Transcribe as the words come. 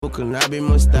could not be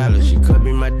more stylish. She could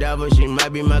be my devil, she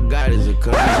might be my goddess. It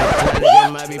could be platonic,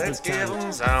 it might be Let's give platonic.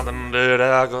 them something to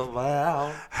talk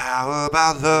about. How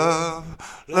about love,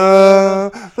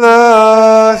 love,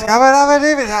 love? I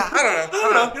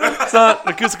don't know. It's not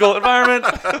an acoustical environment.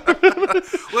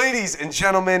 Ladies and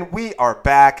gentlemen, we are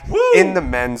back in the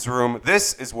men's room.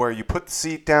 This is where you put the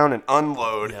seat down and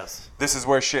unload. Yes. This is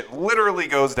where shit literally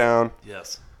goes down.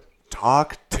 Yes.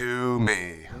 Talk to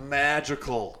me.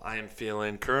 Magical, I am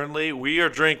feeling. Currently, we are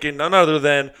drinking none other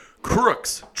than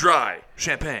Crooks Dry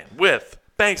Champagne with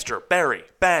Bankster Berry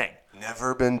Bang.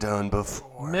 Never been done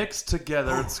before. Mixed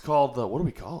together, it's called the, what do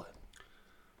we call it?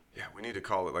 Yeah, we need to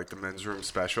call it like the men's room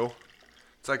special.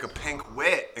 It's like a pink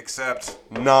wit, except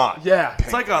not. Yeah.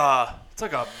 It's like a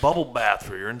bubble bath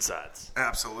for your insides.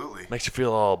 Absolutely. Makes you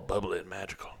feel all bubbly and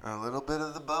magical. A little bit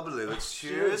of the bubbly. Let's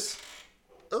cheers.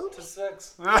 To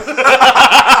sex.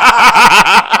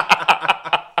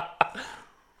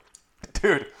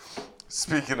 Dude,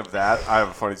 speaking of that, I have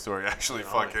a funny story. Actually,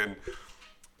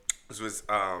 this was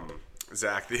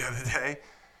Zach the other day,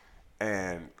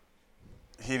 and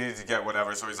he needed to get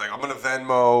whatever, so he's like, I'm gonna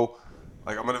Venmo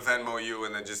you,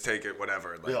 and then just take it,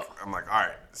 whatever. Like, Yeah. I'm like, all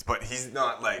right, but he's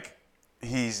not like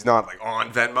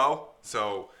on Venmo,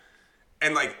 so.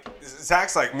 And, like,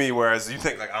 Zach's like me, whereas you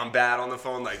think, like, I'm bad on the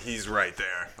phone. Like, he's right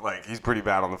there. Like, he's pretty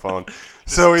bad on the phone.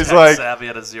 So he's like... savvy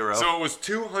at a zero. So it was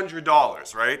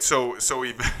 $200, right? So he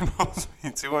Venmos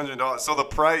me $200. So the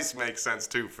price makes sense,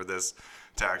 too, for this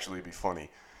to actually be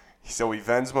funny. So he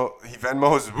Venmos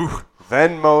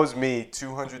me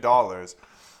 $200.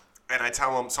 And I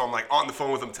tell him... So I'm, like, on the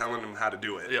phone with him telling him how to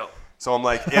do it. Yeah. So I'm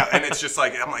like, yeah, and it's just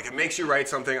like, I'm like, it makes you write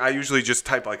something. I usually just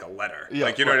type like a letter,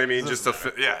 like, you know what I mean, just to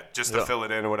fill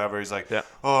it in or whatever. He's like,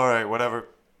 all right, whatever.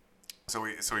 So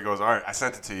he goes, all right, I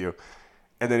sent it to you,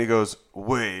 and then he goes,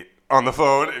 wait, on the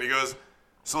phone, and he goes,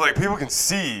 so like people can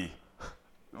see,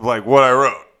 like what I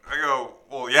wrote. I go,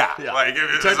 well, yeah. Like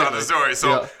it's on the story.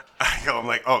 So I'm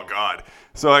like, oh god.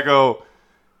 So I go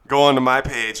onto my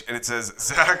page, and it says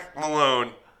Zach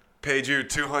Malone paid you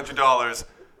 $200.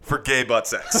 For gay butt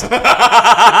sex.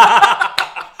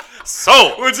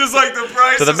 So, which is like the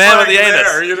price to the is man like with the anus.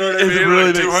 there, you know what I mean? It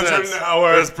really like makes $200 sense. an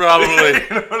hour. It's probably you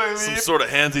know what I mean? some sort of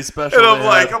handsy special. And they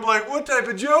have. I'm like, what type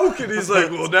of joke? And he's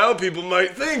like, well, now people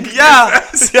might think. Edit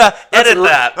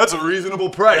that. That's a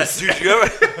reasonable price. Dude, you know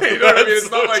what I mean?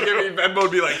 It's not like if Venmo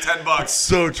would be like $10.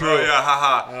 So true. Oh, yeah,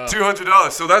 haha.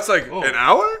 $200. So that's like an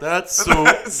hour? That's so.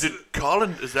 Is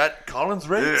that Colin's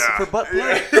rates for butt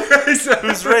play? Exactly.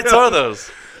 Whose rates are those?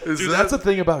 Dude, that's the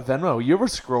thing about Venmo. You ever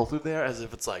scroll through there As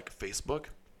if it's like Facebook.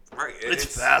 Right. It's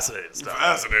fascinating stuff.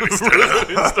 Fascinating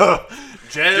stuff.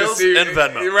 Jails and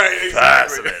Venmo. Right,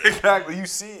 exactly. Fascinating. Exactly.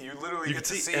 You literally You get can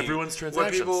to see see everyone's what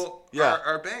transactions. people Yeah.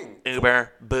 are paying.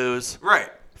 Uber, booze, Right.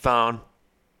 phone,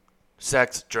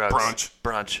 sex, drugs,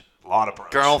 brunch, A lot of brunch.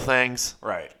 girl things,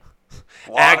 Right.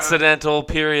 accidental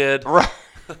period. Right.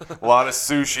 A lot of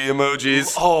sushi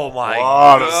emojis. Oh my A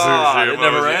lot of god! sushi It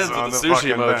never emojis ends on with the the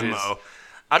sushi fucking emojis. Venmo.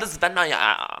 I'll just Venmo you.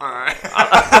 Alright.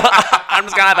 I'm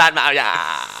just gonna Venmo ya.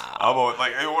 I'm always,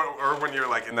 like, or when you're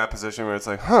like in that position where it's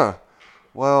like,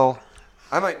 well,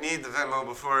 I might need the Venmo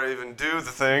before I even do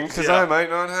the thing because I might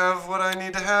not have what I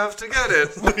need to have to get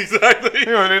it. Exactly.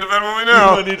 You might need to Venmo me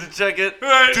now. I need to check it.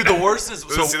 Right. Dude, the worst is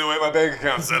See the way my bank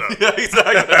account's set up. yeah,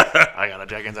 exactly. I got a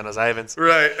check-ins and a savings.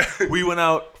 Right. We went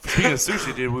out, speaking of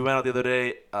sushi, dude, we went out the other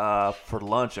day for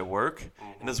lunch at work.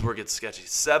 And this is where it gets sketchy.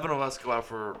 7 of us go out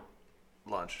for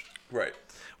lunch. Right.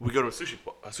 We go to a sushi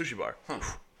bar.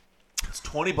 It's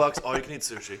 $20, all you can eat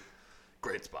sushi.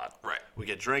 Great spot. Right. We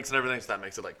get drinks and everything, so that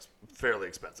makes it like fairly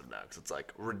expensive now because it's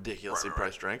like ridiculously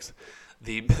priced drinks.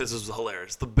 This is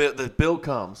hilarious. The bill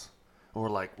comes, and we're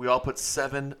like, we all put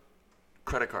 7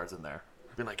 credit cards in there.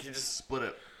 Being like, can you just split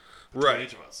it between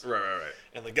each of us? Right.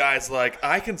 And the guy's like,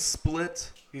 I can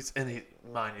split.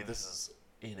 Mind you, this is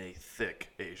in a thick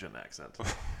Asian accent.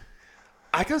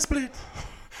 I can split.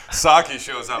 Saki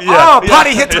shows up.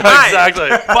 Potty hit tonight. Exactly.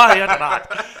 Potty hit tonight.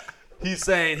 He's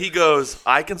saying, he goes,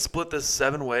 I can split this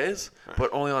 7 ways,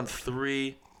 but only on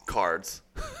 3 cards.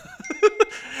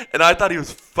 And I thought he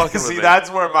was fucking with See, me.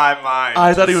 that's where my mind.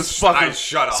 I thought he was fucking.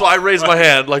 Shut up. So I raised my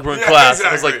hand like we're in class. Exactly.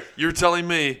 I was like, you're telling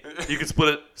me you can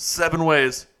split it 7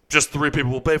 ways, just 3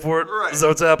 people will pay for it? Right. Is that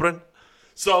what's happening?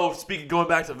 So going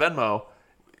back to Venmo,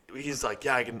 he's like,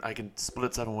 yeah, I can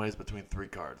split 7 ways between 3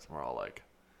 cards. And we're all like,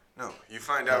 No, you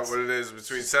find out what it is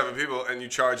between 7 people, and you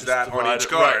charge that on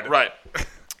each Right, card. right.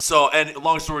 So, and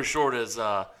long story short is,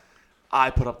 I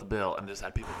put up the bill and just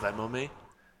had people Venmo me.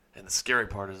 And the scary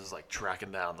part is like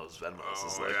tracking down those Venmos.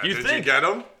 It's like, Did you get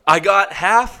them? I got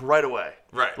half right away.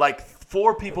 Right. Like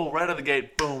 4 people right out of the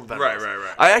gate, boom, Venmos.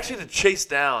 Right. I actually had to chase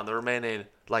down the remaining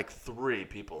like 3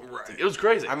 people. Right. It was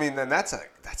crazy. I mean, then that's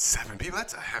 7 people.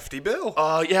 That's a hefty bill.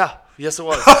 Yeah. Yes, it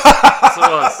was. Yes, it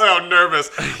was. So nervous.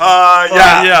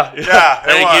 Yeah.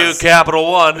 Thank you, was.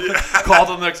 Capital One. Called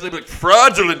them the next day, like,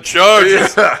 fraudulent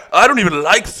charges. Yeah. I don't even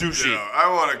like sushi. No, I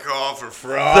want to call for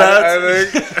fraud.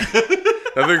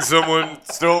 I think someone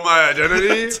stole my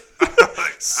identity.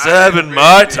 7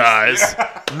 Mai Tais.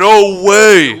 No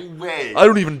way. Way. I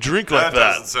don't even drink like That that.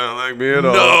 doesn't sound like me at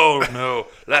all. No.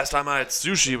 Last time I had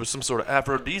sushi, it was some sort of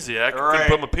aphrodisiac. I Right.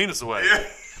 couldn't put my penis away.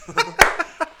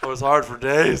 It was hard for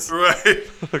days. Right.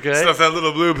 Okay. Stuff that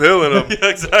little blue pill in them. Yeah,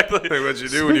 exactly. Like what you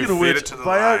do when you Speaking of feed which, it to the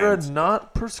Viagra lions.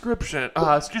 not prescription.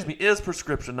 Is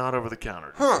prescription, not over the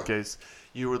counter. Just in case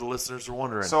you or the listeners are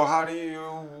wondering. So how do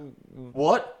you...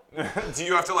 What? Do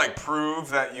you have to, like, prove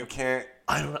that you can't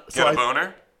I don't know. get a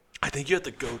boner? I think you have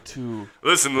to go to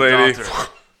Listen, the lady.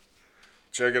 doctor.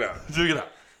 Check it out. Check it out.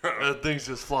 That thing's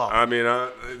just flop. I mean,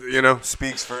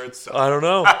 speaks for itself. I don't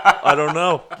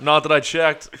know. Not that I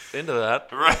checked into that.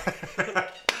 Right.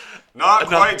 Not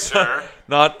quite sure.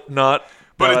 Not.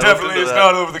 But it definitely is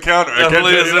not over the counter.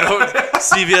 Definitely I can't tell you isn't. that.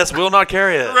 CVS will not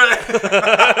carry it.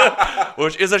 Right.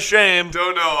 Which is a shame.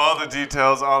 Don't know all the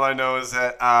details. All I know is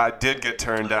that I did get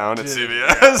turned down at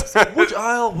CVS. Which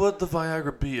aisle would the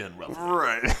Viagra be in, roughly?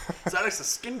 Right. Is that next to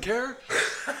skincare?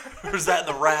 Or is that in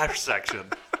the rash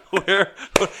section? Where?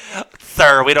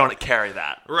 Sir, we don't carry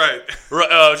that. Right.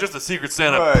 Right, just a Secret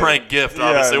Santa Right. prank gift,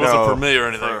 obviously. It wasn't for me or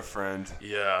anything. For a friend.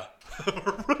 Yeah.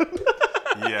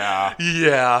 Yeah.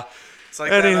 Yeah. It's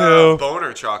like Anywho. that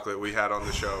boner chocolate we had on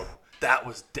the show, That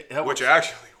which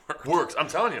actually worked. works. I'm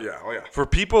telling you. Yeah, oh yeah. For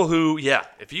people who,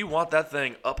 if you want that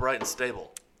thing upright and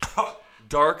stable,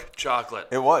 dark chocolate.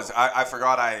 It was. I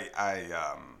forgot I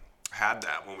had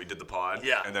that when we did the pod.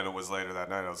 Yeah. And then it was later that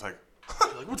night. I was like,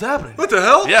 Like, what's happening? what the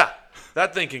hell? Yeah.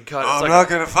 That thing can cut. I'm It's not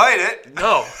going to fight it.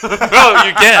 No. No,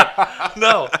 you can't.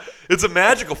 No. It's a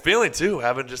magical feeling, too,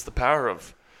 having just the power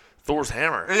of Thor's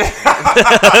hammer. It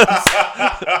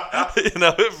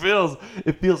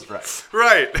feels right.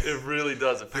 Right. It really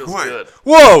does. It feels Wait. good.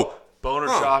 Whoa. Boner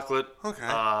chocolate. Okay.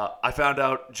 I found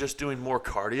out just doing more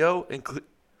cardio.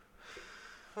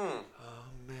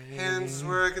 Hands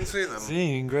where I can see them.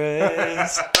 Seeing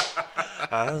grace.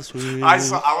 How sweet. I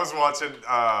was watching,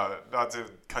 not to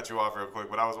cut you off real quick,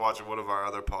 but I was watching one of our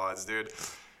other pods, dude.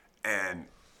 And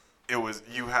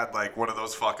you had like one of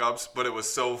those fuck ups, but it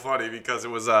was so funny because it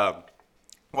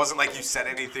wasn't like you said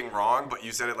anything wrong, but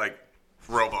you said it like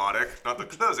robotic, not the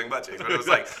closing butt cheeks, but it was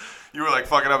like, you were like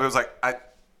fucking up. It was like, I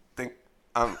think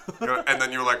and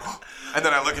then you were like, and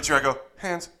then I look at you, I go,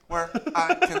 hands where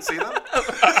I can see them.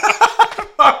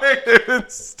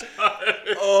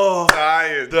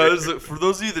 For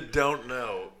those of you that don't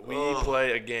know, we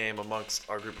play a game amongst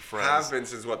our group of friends. Have been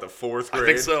since what, the 4th grade? I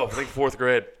think so. I think 4th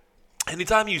grade.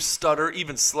 Anytime you stutter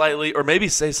even slightly, or maybe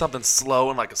say something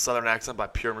slow in like a southern accent by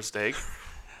pure mistake,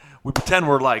 we pretend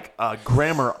we're like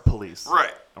grammar police.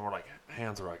 Right. And we're like,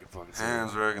 hands where I can fucking see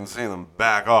Hands where I can see them.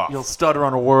 Back off. You'll stutter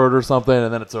on a word or something,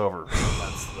 and then it's over.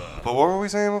 But what were we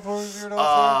saying before we veered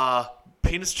off?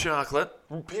 Penis chocolate.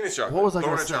 Penis chocolate. What was I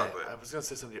going Boner to say? chocolate. I was going to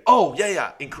say something. Oh,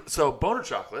 yeah. So boner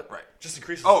chocolate. Right. Just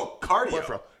increases. Oh, cardio. blood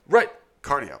flow. Right.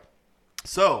 Cardio.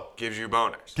 So. Gives you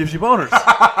boners. Gives you boners.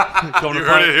 You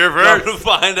heard it here first. Come to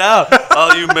find out.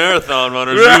 All you marathon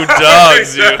runners, you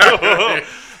dogs, you.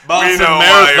 Boston know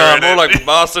why Marathon, you're more in it. like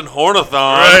Boston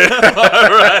Hornathon.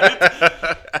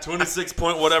 Right. 26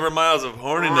 point whatever miles of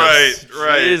horniness.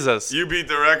 Right. Jesus. You beat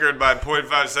the record by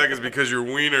 0.5 seconds because your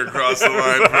wiener crossed the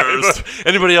line first.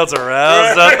 Anybody else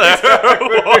aroused out there?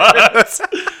 What?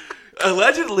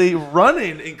 Allegedly,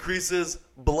 running increases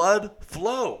blood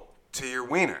flow. To your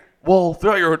wiener. Well,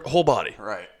 throughout your whole body.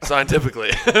 Right. Scientifically.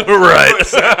 Right.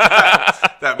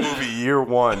 That movie Year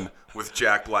One with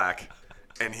Jack Black,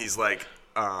 and he's like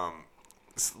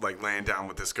laying down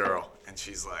with this girl, and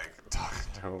she's like talking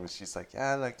to him, and she's like,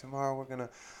 yeah, like tomorrow we're gonna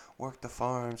work the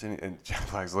farms, and Jack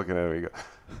Black's looking at her, he goes,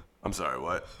 I'm sorry,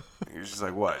 what? And she's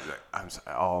like, what? He's like, I'm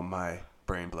sorry, all my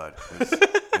brain blood is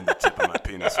in the tip of my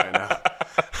penis right now.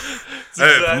 I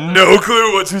have no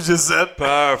clue what you just said.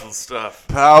 Powerful stuff.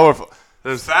 Powerful.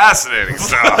 There's fascinating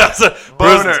stuff.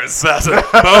 Boners.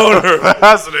 Boners.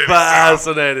 Fascinating.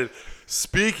 Fascinated.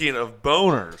 Speaking of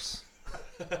boners,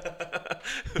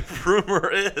 rumor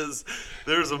is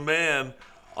there's a man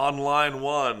on line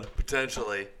 1,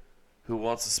 potentially, who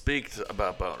wants to speak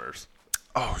about boners.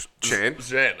 Oh, Shane.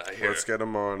 Shane, I hear Let's it. get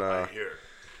him on. I hear it.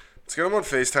 Let's get him on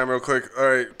FaceTime real quick. All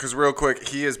right, because real quick,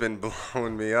 he has been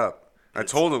blowing me up. I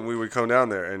told him we would come down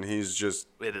there, and he's just...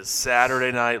 It is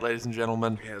Saturday night, ladies and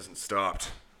gentlemen. He hasn't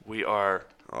stopped. We are...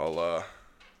 I'll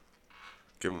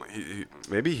give him...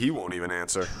 Maybe he won't even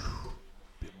answer.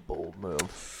 Be a bold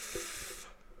move.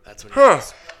 That's what Huh. he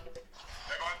is.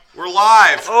 We're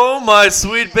live. Oh, my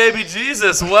sweet baby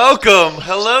Jesus. Welcome.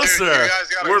 Hello, Dude, sir. you guys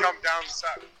gotta We're- come down the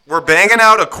side. We're banging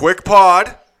out a quick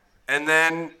pod, and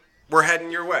then we're heading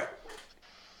your way.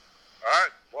 All right,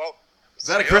 well. Is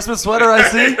that a Christmas sweater I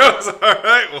see? He goes, all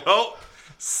right, well,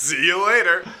 see you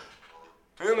later.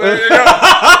 And there you go.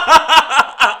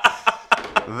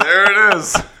 There it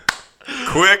is.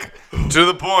 Quick, to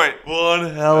the point. One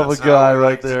hell of That's a guy how we right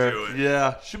like to there. do it.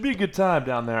 Yeah, should be a good time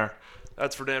down there.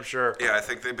 That's for damn sure. Yeah, I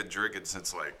think they've been drinking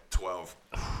since like 12.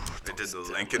 They did the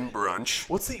Lincoln brunch.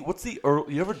 What's the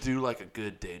early, you ever do like a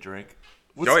good day drink?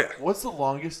 Oh, yeah. What's the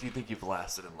longest you think you've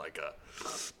lasted in like a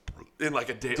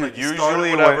day? Dude, like you start usually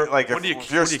or whatever. when, like, when if, do you,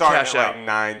 if you're when do you starting cash at out? like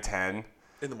 9, 10,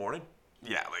 In the morning?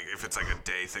 yeah, like if it's like a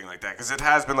day thing like that, because it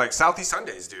has been like Southie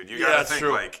Sundays, dude. You Yeah, gotta that's think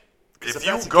true. like If if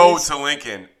you that's the go case- to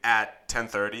Lincoln at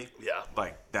 10:30, Yeah.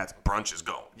 like that's brunch is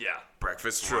going. Yeah.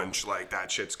 Breakfast, lunch, like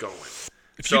that shit's going.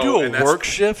 If you do a work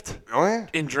shift oh yeah.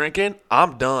 in drinking,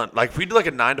 I'm done. Like if we do like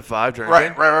a 9 to 5 drinking,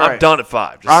 Right. I'm done at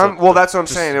 5. Just Well, that's what I'm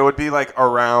saying. It would be like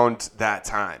around that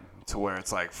time to where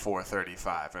it's like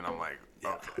 4:35, and I'm like,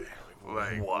 okay,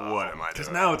 like what am I Because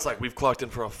doing? now it's like we've clocked in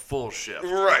for a full shift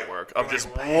Right. at work of just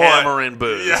What? hammering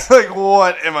booze. Yeah, like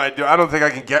what am I doing? I don't think I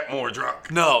can get more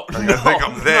drunk. No, I think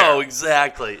I'm there. No,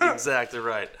 exactly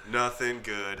right. Nothing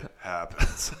good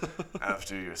happens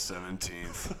after your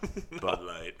 17th Bud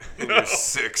Light and your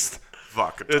 6th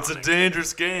vodka tonic. It's a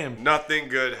dangerous game. Nothing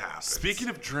good happens. Speaking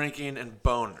of drinking and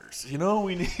boners, you know what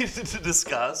we needed to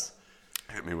discuss?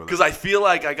 Hit me with Because it. I feel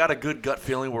like I got a good gut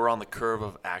feeling we're on the curve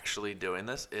of actually doing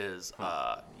this. Is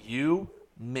you,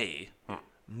 me,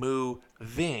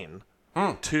 moving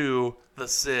to the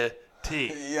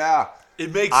city. Yeah.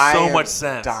 It makes I so am much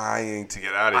sense. dying to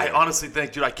get out of I here. honestly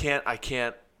think, dude, I can't.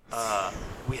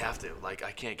 We have to. Like,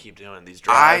 I can't keep doing these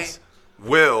I drives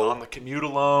will. on the commute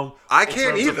alone. I in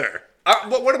can't terms of- either.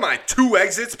 What am I? 2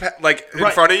 exits like in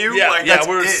Right. front of you? Yeah, like, yeah. that's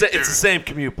It's it, the dude. same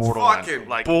commute borderline. Fucking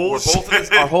like bullshit. we're both in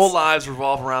this, our whole lives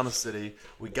revolve around the city.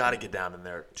 We got to get down in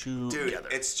there Dude, together.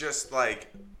 it's just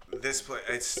like this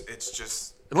place. It's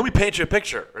just. And let me paint you a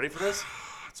picture. Ready for this?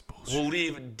 It's bullshit. We'll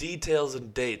leave details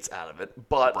and dates out of it,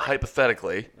 but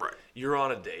hypothetically, Right. you're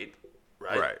on a date,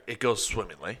 right? Right. It goes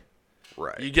swimmingly.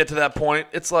 Right. You get to that point,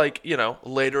 it's like,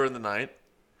 later in the night.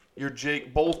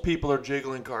 Both people are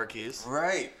jiggling car keys.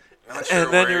 Right.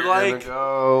 And then you're like,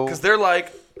 because because they're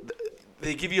like,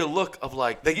 they give you a look of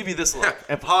like, they give you this look.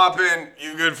 And pop in.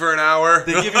 You good for an hour?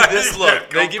 they give you this look. Yeah,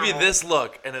 They give you comfortable. this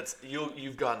look, and it's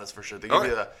you've gotten this for sure. They give Okay.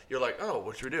 you that. You're like, oh,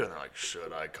 what should we do? And they're like,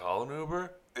 should I call an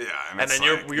Uber? Yeah, And it's then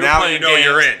you're like, now playing you know games,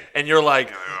 you're in. and you're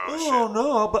like, oh, oh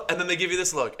no, but and then they give you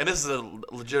this look, and this is a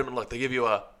legitimate look. They give you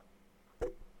a,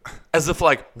 as if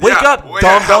like, wake Yeah, up, well,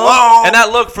 dum dum. hello. And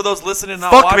that look for those listening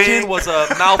not Fuck me. watching was a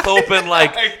mouth open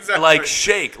like Exactly. like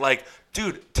shake, like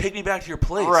dude, take me back to your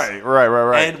place. Right.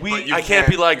 And But you I can't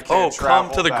be like, you can't oh, come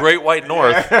travel to the back. Great White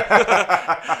North.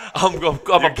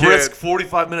 I'm a brisk can't.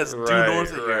 45 minutes due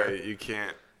north of here. Right. You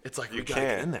can't. It's like You we gotta get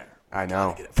can't. in there. I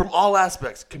know. From all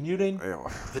aspects, commuting, Yeah.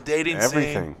 the dating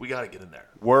Everything. scene, we gotta get in there.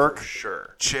 Work, For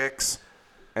sure. chicks,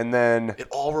 and then It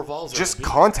all revolves just around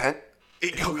content.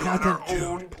 it, We got our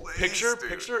own place, picture,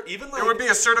 dude. even like There would be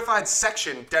a certified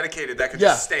section dedicated that could Yeah.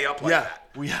 just stay up like Yeah. that.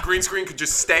 We have- Green screen could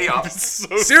just stay up.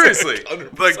 so Seriously, sick,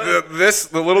 100%. like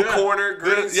the little Yeah. corner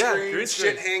green Yeah, screen, green shit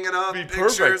screen. hanging up, be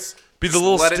pictures. perfect. Be the Just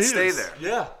little let it stews. stay there.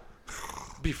 Yeah.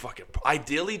 Be fucking.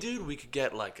 Ideally, dude, we could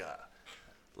get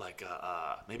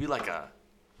maybe like a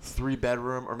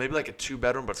 3-bedroom or maybe like a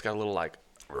 2-bedroom, but it's got a little like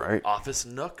Right. office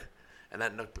nook, and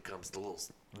that nook becomes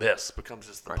becomes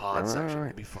just the pod section.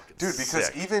 It'd be fucking Dude, because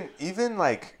sick. even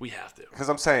like, we have to. because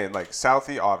I'm saying like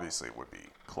Southie obviously would be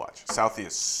clutch. Southie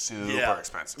is super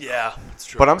expensive. Yeah, it's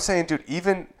true. But I'm saying, dude,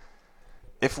 even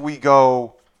if we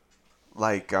go,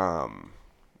 like,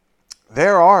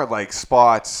 there are like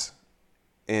spots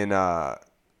in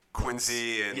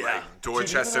Quincy and Yeah. like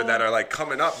Dorchester that are like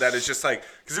coming up. That is just like,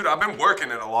 because dude, I've been working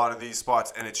in a lot of these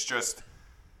spots, and it's just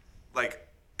like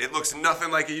it looks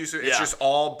nothing like it used to. It's Yeah. just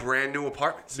all brand new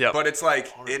apartments. Yep. But it's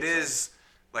like it is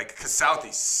like because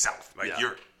Southie's South. Like Yeah.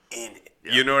 you're in it.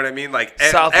 You know what I mean? Like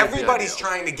South is the everybody's ideal.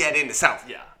 trying to get into South.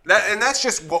 Yeah. And that's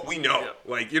just what we know.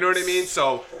 Like, you know what I mean?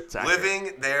 So Exactly.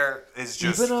 living there is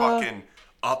just Even, fucking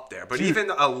up there. But dude. even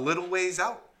a little ways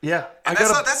out, Yeah, And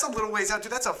that's a little ways out,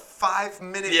 dude. That's a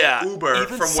 5-minute Uber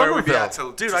even from where we'd be at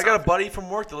Somerville. to Dude, to I got a Somerville. buddy from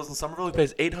work that lives in Somerville. He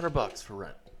pays $800 for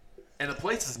rent, and the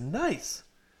place is nice.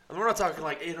 And we're not talking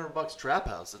like $800 trap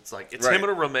house. It's like it's Right. him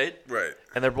and a roommate, Right.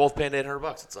 and they're both paying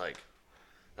 $800. It's like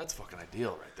that's fucking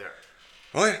ideal right there.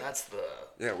 Oh yeah. That's the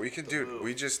Yeah, we can do.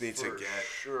 We just need to for get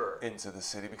sure into the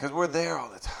city because we're there all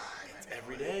the time.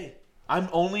 every day. I'm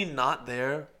only not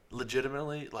there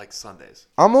legitimately like Sundays.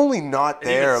 I'm only not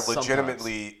even there sometimes.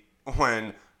 legitimately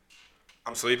when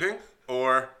I'm sleeping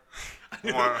or.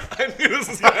 I knew this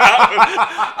was gonna happen.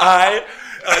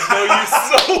 I know you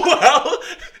so well.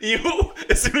 You,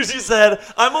 as soon as you said,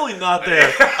 "I'm only not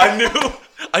there,"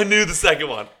 I knew the second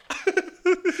one.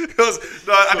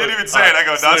 I didn't even say it. I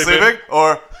go, not sleeping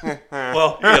or.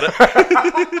 Well, you get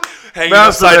it. Hanging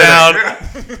upside down,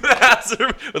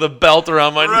 with a belt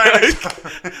around my Right. neck.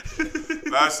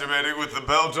 Masturbating with the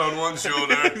belt on one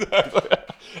shoulder.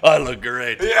 I look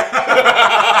great.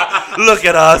 Look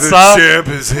at us, huh? champ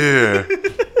is here.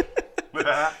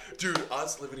 Dude,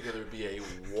 us living together would be a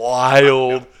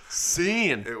wild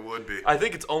scene. It would be. I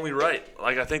think it's only right.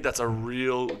 Like, I think that's a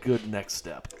real good next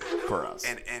step for us.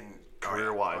 And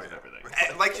career-wise and everything.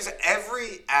 And like you said,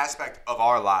 every aspect of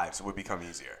our lives would become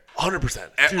easier. 100%.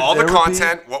 And all the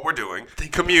content, what we're doing,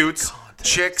 commutes,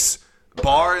 chicks,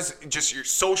 bars, just your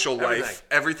social life,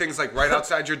 everything's like right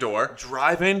outside your door.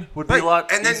 Driving would be a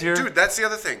lot and then, easier. dude, that's the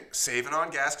other thing. Saving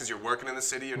on gas because you're working in the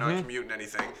city, you're not commuting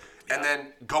anything. And then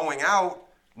going out,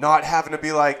 not having to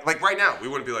be like right now, we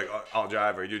wouldn't be like, oh, I'll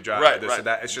drive or you drive or this or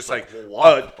that. It's just like a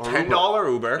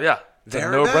 $10 Uber. Yeah. It's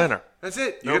There a and no-brainer. then. That's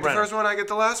it. You get the No-brainer. first one, I get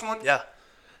the last one. Yeah.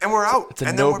 And we're out. It's a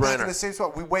and then we're back no-brainer. in the same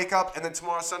spot. We wake up, and then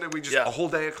tomorrow Sunday, we just Yeah. a whole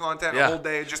day of content, Yeah. a whole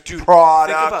day of just Think about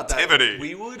that. productivity.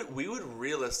 We would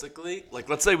realistically, like,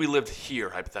 let's say we lived here,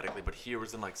 hypothetically, but here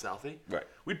was in, like, Southie. Right.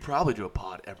 We'd probably do a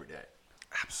pod every day.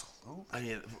 Absolutely. I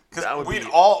mean, that would We'd be...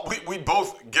 we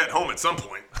both get home at some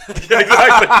point. Yeah,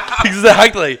 exactly.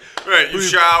 Exactly. Right. You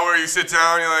shower, you sit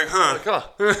down, you're like, huh.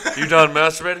 Huh. You done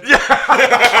masturbating?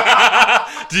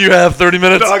 Yeah. Do you have 30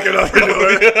 minutes? Knock it up.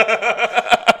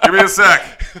 Give me a sec.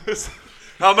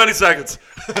 How many seconds?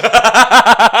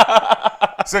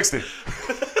 60.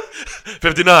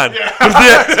 59. Yeah.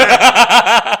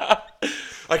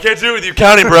 I can't do it with you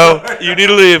counting, bro. You need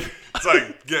to leave. It's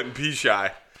like getting pee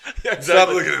shy. Yeah, Stop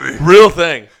looking at me. Real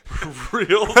thing.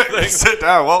 Real thing. Sit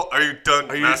down. Well, are you done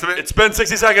masturbating? It's been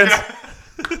 60 seconds.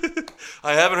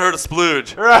 I haven't heard a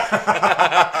splooge.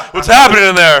 What's happening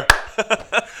in there?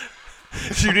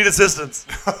 You need assistance.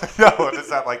 No, is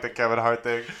that like the Kevin Hart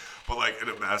thing? But like in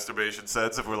a masturbation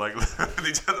sense, if we're like with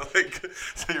each other, like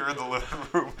so you're in the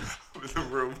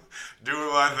living room, doing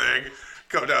my thing,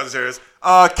 come downstairs.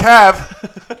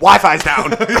 Kev, Wi-Fi's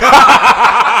down.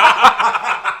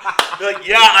 You're like,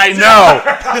 yeah, I know.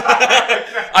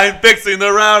 I'm fixing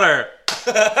the router.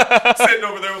 Sitting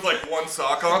over there with like one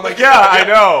sock on. Like, yeah, I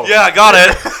know. Yeah, I got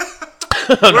it.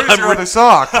 Where's your other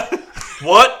sock?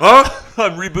 What? Huh?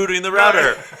 I'm rebooting the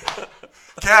router.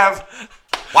 Kev,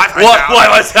 Wi-Fi's What? down.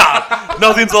 Wi-Fi's down.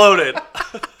 Nothing's loaded.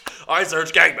 I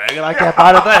searched gangbang and I can't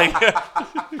find a thing.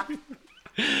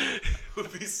 It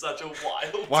would be such a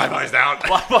wild. Wi-Fi's down.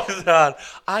 Wi-Fi's down.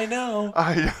 I know.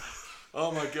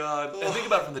 Oh my god. And think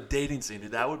about it from the dating scene,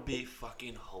 dude. That would be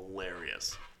fucking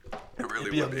hilarious. It really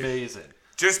It'd be would be. amazing.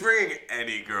 Just bringing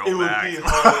any girl It would back. be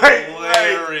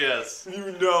hilarious.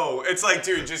 You know, it's like,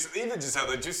 dude, just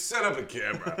set up a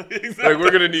camera. Like,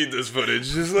 we're gonna need this footage.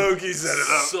 Just low key set it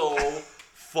up. So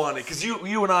funny, because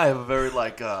you and I have a very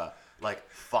like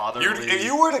fatherly. If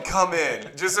you were to come in,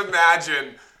 just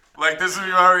imagine, like, this would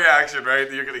be my reaction,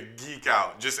 right? You're gonna geek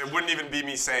out. It wouldn't even be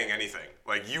me saying anything.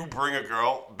 Like, you bring a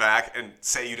girl back and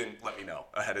say you didn't let me know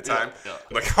ahead of time. Yeah.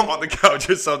 Like, I'm on the couch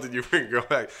or something, you bring a girl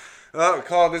back. Oh,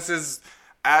 call, this is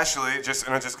Ashley. And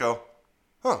I just go,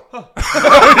 huh.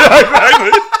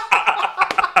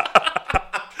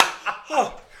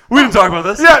 We didn't talk about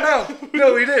this. Yeah,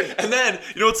 no, we didn't. And then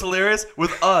you know what's hilarious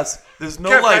with us? There's no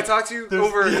Kev, like. can I talk to you there's-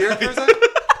 over here for a second?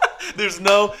 There's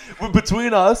no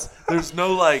between us. There's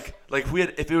no like if we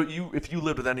had if you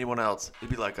lived with anyone else, it'd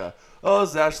be like oh, this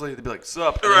is Ashley. They'd be like,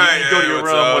 sup? And Right, you go to your what's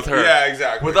room up? with her. Yeah,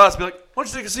 exactly. With us, be like, why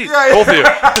don't you take a seat? Yeah, Both of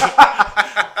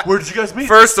you. Where did you guys meet?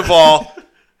 First of all,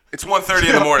 it's 1:30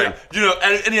 in the morning. You know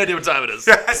any idea what time it is?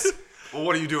 Yes. Well,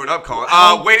 what are you doing up, Colin?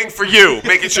 Waiting for you,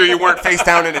 making sure you weren't face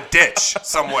down in a ditch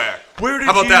somewhere. Where did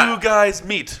How about you that? guys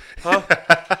meet? Huh?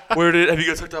 Have you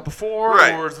guys hooked up before,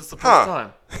 Right. or is this the first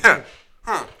time?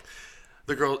 Huh.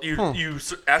 The girl, you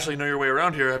actually know your way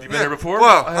around here. Have you been here before?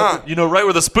 Well, you know right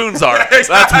where the spoons are. That's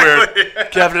weird.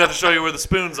 Captain had to show you where the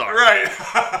spoons are.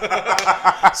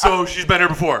 Right. So she's been here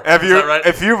before. Have Is you? that right?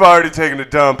 If you've already taken a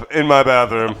dump in my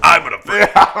bathroom, I'm gonna.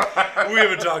 We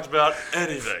haven't talked about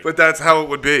anything. but that's how it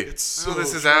would be. So so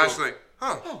this is true. Ashley.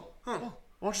 Why don't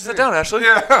you sit down, Ashley?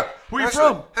 Yeah. Where you Ashley,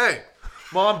 from? Hey.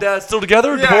 Mom, dad, still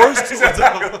together? Yeah, Divorced?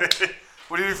 exactly.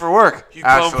 What do you do for work? You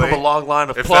come Ashley, from a long line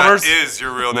of if plumbers. that is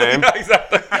your real name.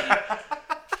 Exactly.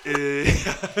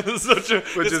 Such a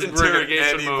But this just bring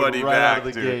interrogation anybody mode back, right out of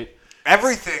the dude. gate.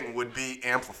 Everything would be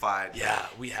amplified. Yeah,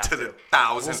 we have to to. the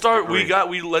thousandth We'll start.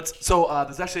 degree. So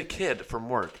there's actually a kid from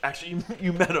work. Actually,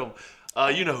 you met him.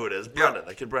 You know who it is, Brendan.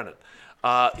 That kid, Brendan.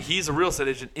 He's a real estate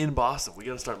agent in Boston. We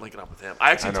got to start linking up with him.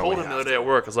 I actually know told we him the have other day at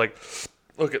work. I was like,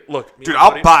 look. Me Dude, and my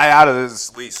I'll buddy- buy out of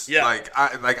this lease. Yeah. I'm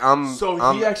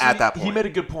he actually at that point. he made a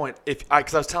good point.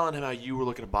 Because I was telling him how you were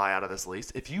looking to buy out of this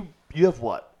lease. If you have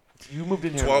what? You moved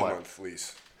in here. 12-month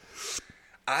lease.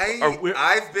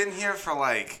 I've been here for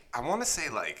I want to say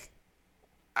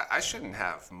I shouldn't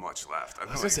have much left. I I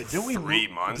was gonna say, didn't we 3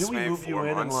 move, months, didn't we maybe move you 4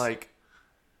 in months.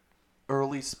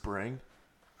 early spring?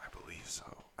 I believe so.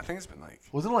 I think it's been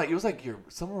Wasn't it was like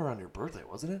somewhere around your birthday,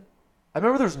 wasn't it? I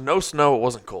remember there was no snow. It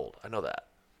wasn't cold. I know that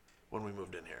when we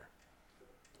moved in here.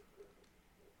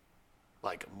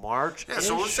 Like March. yeah.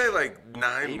 So we'll say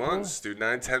 9 April? months, dude.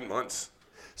 9-10 months.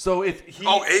 So if he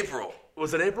April.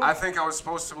 was it April? I think I was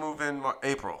supposed to move in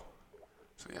April.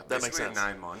 So yeah, That makes basically sense.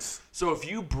 9 months. So if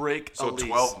you break So a lease,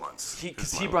 12 months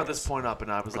Because is he my brought lease. this point up,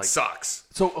 and I was like, Sucks.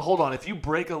 so hold on. If you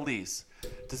break a lease,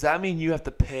 does that mean you have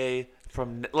to pay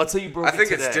from? Let's say you broke. I think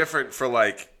it today. it's different for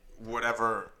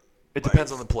whatever. It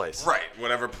depends on the place. Right,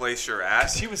 whatever place you're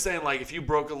at. He was saying if you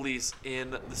broke a lease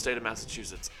in the state of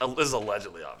Massachusetts, this is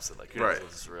allegedly, obviously, who knows Right. if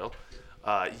this is real.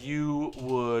 You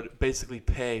would basically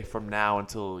pay from now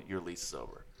until your lease is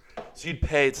over. So you'd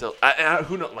pay till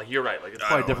who knows? You're right. It's I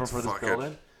probably know, different it's for this fucking-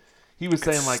 building. He was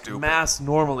saying stupid. mass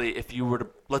normally if you were to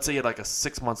let's say you had a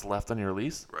 6 months left on your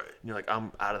lease, Right. And you're like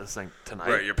I'm out of this thing tonight.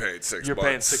 Right, you're paying 6 You're months.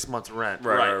 paying 6 months rent.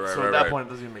 Right. So at that point it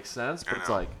doesn't even make sense. But it's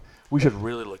know. we should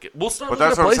really look at. We'll start. But looking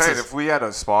that's at what I'm places. saying. If we had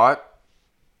a spot,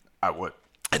 I would.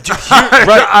 Dude,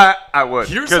 right. I would.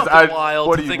 Here's 'Cause something wild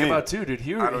what to do you think mean? about too, dude.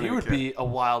 Here don't even would care. be a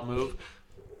wild move.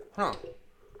 Huh.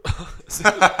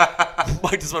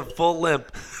 Mike just went full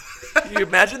limp. Can you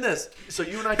imagine this? So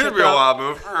you and I It'd kept be a out. wild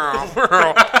move.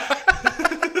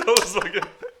 That was fucking.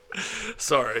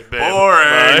 Sorry, babe.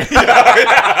 Boring.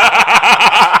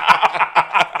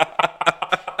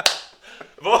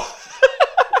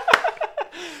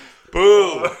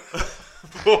 Boo.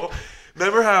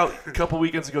 Remember how a couple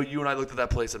weekends ago you and I looked at that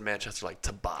place in Manchester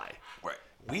to buy? Right.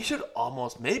 We should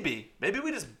almost maybe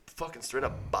we just fucking straight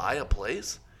up buy a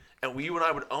place and you and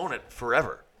I would own it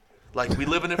forever. We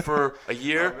live in it for a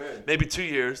year, maybe 2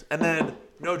 years, and then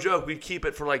no joke, we'd keep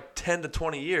it for 10 to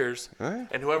 20 years, Right.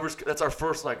 and that's our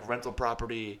first rental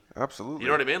property. Absolutely. You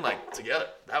know what I mean? Together,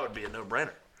 that would be a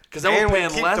no-brainer. Because then And we're we paying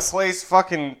keep less. the place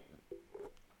fucking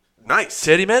nice.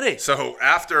 Titty Mitty. So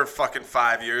after fucking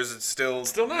 5 years, it's still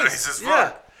nice as fuck.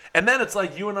 Yeah. And then it's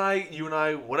you and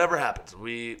I, whatever happens,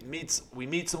 we meet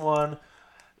someone.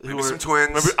 Maybe some twins.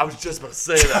 Remember, I was just about to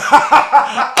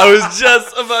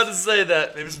say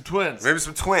that. Maybe some twins. Maybe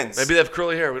some twins. Maybe they have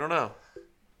curly hair. We don't know.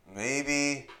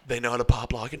 Maybe. They know how to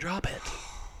pop, lock, and drop it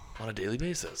on a daily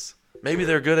basis. Maybe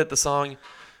they're good at the song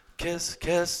 "Kiss,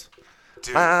 Kiss."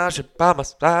 Dude, I should buy my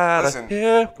side listen,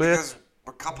 here with. because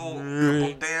we're a couple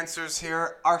dancers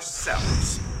here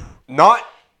ourselves. Not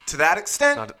to that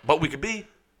extent, But we could be.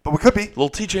 but we could be. Little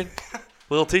teaching.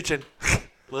 Little teaching.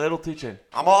 Little teaching.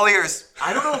 I'm all ears.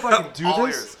 I don't know if I can do All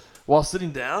this ears. while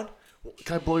sitting down.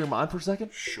 Can I blow your mind for a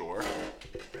second? Sure.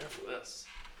 Prepare for this.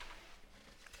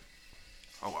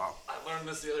 Oh, wow. I learned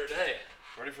this the other day.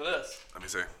 Ready for this? Let me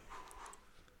see.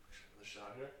 The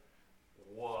shot here.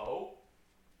 Whoa.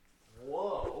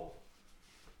 Whoa.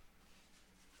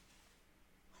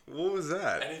 What was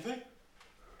that? Anything?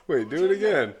 Wait, do it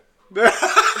again. Let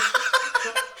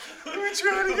me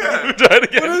try it again. Try it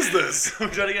again. What is this?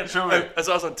 Try it again. Show me. I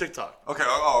saw this on TikTok. Okay,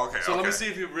 okay. So let me see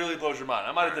if it really blows your mind.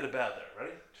 I might have did it bad there.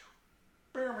 Ready?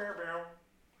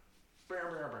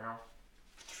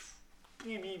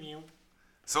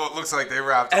 So it looks like they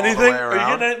wrapped all the Anything? way Are you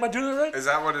around. getting it? Am I doing it right? Is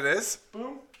that what it is?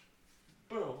 Boom.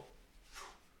 Boom.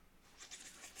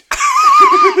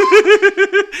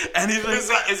 Anything? Is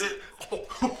it?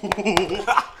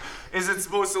 Is it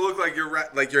supposed to look like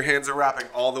your hands are wrapping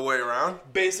all the way around?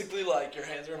 Basically, your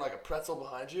hands are in a pretzel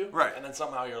behind you. Right. And then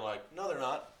somehow you're like, no, they're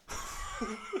not.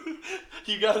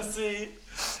 You gotta see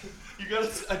You gotta.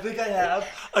 I think I have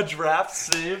a draft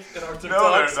saved in our TikToks.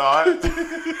 No,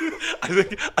 they're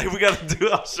not. We gotta do.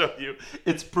 I'll show you.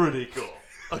 It's pretty cool.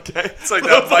 Okay. It's like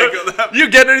that Michael. You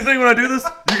getting anything when I do this?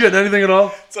 You getting anything at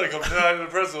all? It's like I'm not in the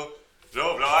pretzel.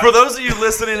 No, I'm not. For those of you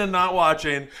listening and not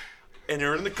watching, and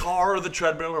you're in the car or the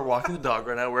treadmill or walking the dog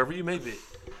right now, wherever you may be,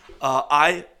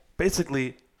 I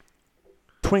basically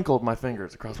twinkled my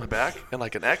fingers across my back in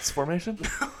like an X formation,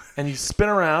 and you spin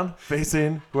around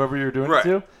facing whoever you're doing Right. it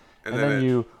to, And and then then it-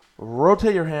 you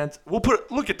rotate your hands.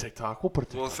 Look at TikTok. We'll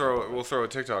put it. We'll throw a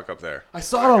TikTok up there. I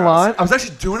saw it online. I was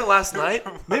actually doing it last night.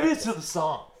 Maybe it's to the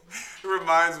song. It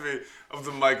reminds me of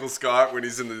the Michael Scott when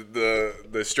he's in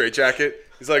the straitjacket.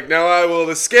 He's like, now I will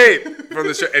escape from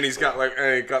the and he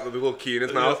got the little key in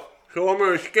his mouth. So I'm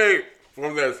gonna escape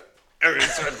from this. And he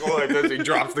starts going like this. He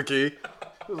drops the key.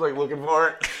 He's like looking for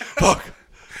it. Fuck.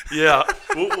 Yeah.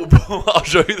 I'll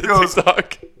show you the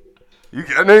TikTok. You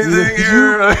getting anything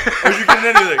here? Are you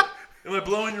getting anything? Am I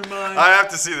blowing your mind? I have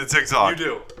to see the TikTok. You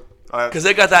do. I have Because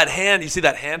they got that hand. You see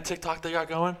that hand TikTok they got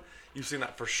going? You've seen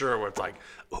that for sure where it's like,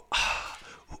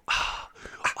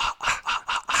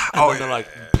 oh, they're yeah, like,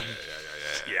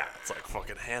 yeah, it's like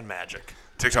fucking hand magic.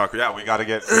 TikTok. Yeah, we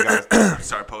gotta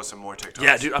start posting more TikToks.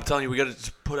 Yeah, dude, I'm telling you, we got to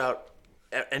just put out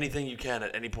anything you can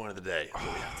at any point of the day. That's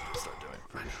what we have to start doing.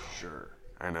 For sure.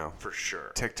 I know. For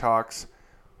sure. TikToks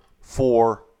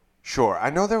for sure. I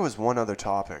know there was one other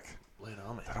topic Lay it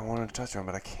on me. that I wanted to touch on,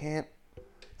 but I can't.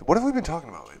 What have we been talking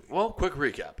about lately? Well, quick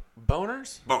recap.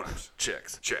 Boners, Boners,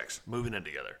 chicks, chicks, moving in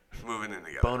together. moving in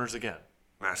together, Boners again.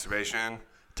 masturbation,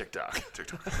 TikTok.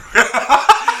 TikTok.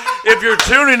 If you're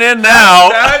tuning in now,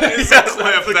 That is Yes, a clip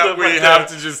that's the that clip we right have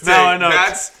there. to just take. Now I know.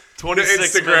 That's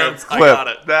 26 the Instagram minutes. I clip. got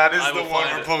it. That is I the will one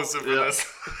find we're it. posting for Yeah. this.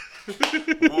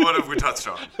 What have we touched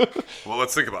on? Well,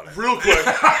 let's think about it. Real quick,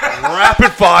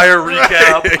 rapid fire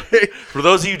recap for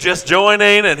those of you just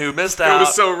joining and who missed It out.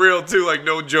 was so real too, like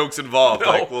no jokes involved. No.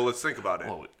 Like, well, let's think about it.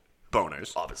 Well,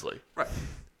 Boners. obviously, Right.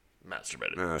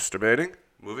 masturbated. Masturbating,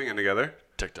 moving in together,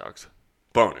 TikToks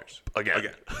boners.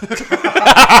 again.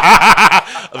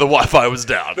 The Wi-Fi was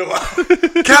down.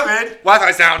 Kevin,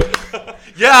 Wi-Fi's down.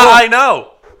 Yeah, I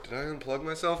know. Did I unplug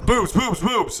myself? Boobs, boobs,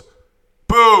 boobs,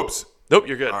 boobs. Nope,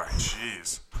 you're good. All right,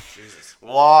 jeez. Jesus. A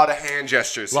lot of hand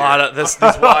gestures A lot here. of these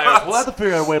wires. We'll have to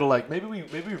figure out a way to like maybe we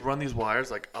run these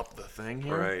wires like up the thing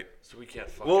here. Right. So we can't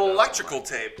fuck Well, it up. electrical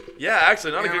tape. Yeah,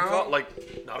 actually, not a You good know? call.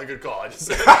 Like, not a good call. I just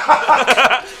said.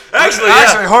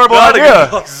 Actually, horrible Not a good idea.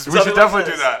 call. We should Something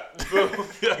definitely do like that.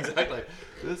 yeah, exactly.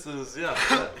 This is you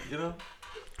know.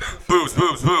 Boobs,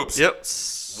 boobs, boobs. Yep.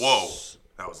 Whoa,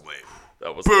 that was late.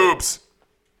 That was Boobs.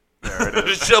 There it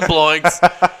is. Shabloinks.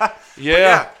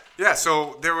 Yeah. Yeah,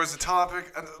 so there was a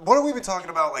topic. What have we been talking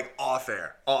about, like, off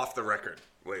air, off the record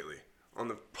lately, on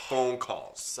the phone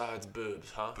calls? Besides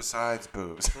boobs, huh? Besides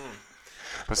boobs.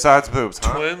 Besides boobs,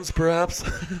 huh? Twins, perhaps.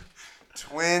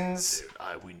 Twins.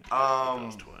 We need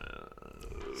those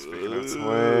twins. Speaking of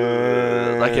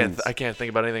twins. I can't think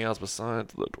about anything else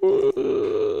besides the We twins.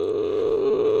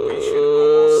 should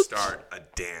almost start a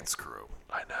dance crew.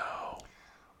 I know.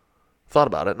 Thought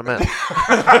about it in a minute.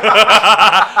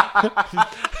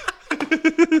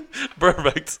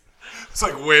 Perfect. It's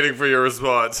like waiting for your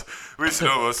response. We should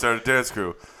almost start a dance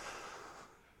crew.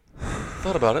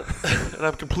 Thought about it, and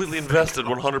I'm completely invested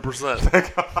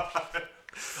 100%.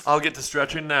 I'll get to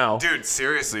stretching now. Dude,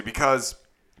 seriously, because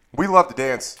we love to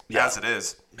dance Yeah. as it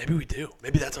is. Maybe we do.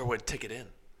 Maybe that's our way to take it in.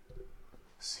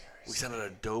 Seriously. We send out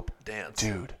a dope dance.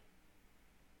 Dude.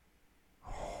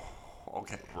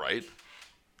 Okay. Right?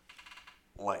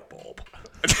 Light bulb.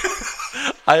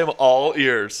 I am all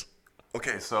ears.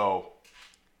 Okay, so,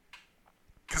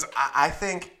 because I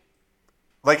think,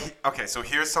 like, okay, so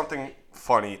here's something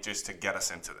funny just to get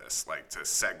us into this, like, to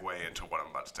segue into what I'm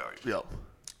about to tell you. Yep.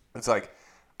 It's like,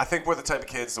 I think we're the type of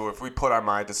kids that if we put our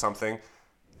mind to something,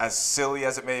 as silly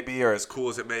as it may be or as cool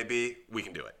as it may be, we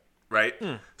can do it, right?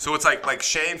 So it's like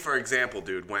Shane, for example,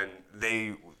 dude, when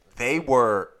they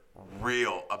were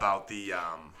real about the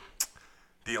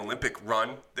Olympic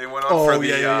run they went on for the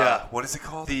yeah. what is it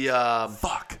called? The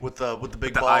Fuck. with the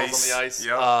big the balls ice. on the ice.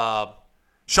 Yep.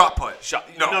 Shot put.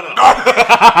 No. You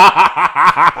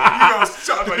go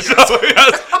shot put.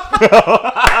 Yes.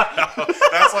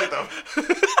 That's like the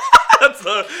That's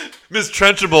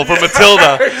mistrenchable from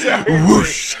Matilda.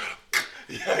 Whoosh.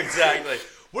 Yeah, exactly.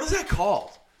 What is that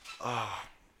called?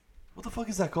 What the fuck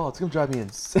is that called? It's gonna drive me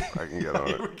insane. I can get on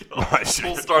it.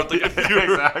 We'll start the computer.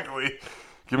 Exactly.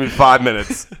 Give me 5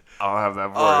 minutes. I'll have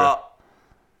that for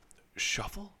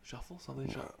Shuffle, something.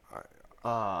 Shuffle.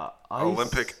 you.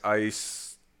 Olympic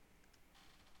ice.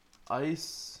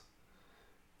 Ice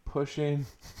pushing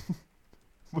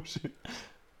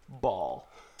ball.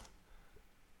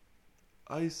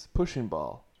 Ice pushing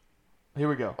ball. Here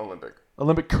we go.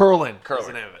 Olympic curling. Curling. Is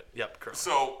the name of it. Yep, curling.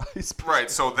 So right,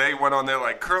 so they went on there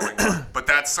like curling, but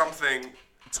that's something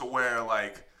to where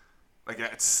like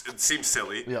it seems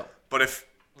silly. Yeah. But if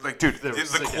like, dude, They were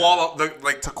sick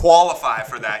like to qualify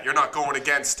for that, you're not going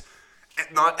against.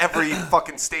 Not every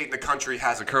fucking state in the country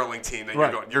has a curling team that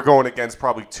Right. you're going against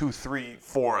probably 2, 3,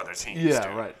 4 other teams. Yeah,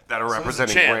 dude, right. That are So there's a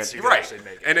representing chance brands. you could Right. actually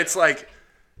make it. And it's like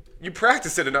you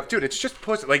practice it enough, dude. It's just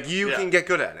push. Like you Yeah. can get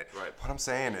good at it. Right. What I'm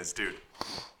saying is, dude,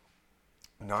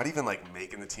 not even like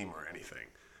making the team or anything,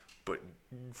 but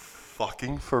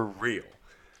fucking for real,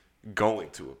 going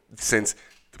to it. Since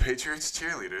the Patriots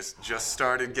cheerleaders just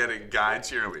started getting guy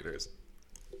cheerleaders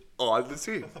on the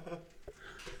team.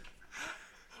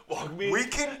 Walk me. We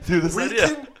can. Through this we idea.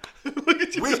 can.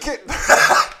 We can.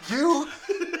 You.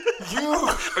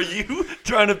 Are you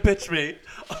trying to pitch me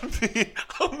on being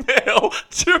a male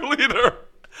cheerleader?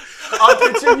 I'm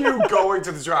pitching you going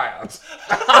to the tryouts.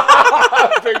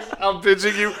 I'm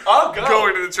pitching you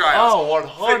going to the tryouts. Oh,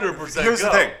 100%. Here's the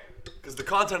thing. Because the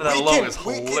content of that alone is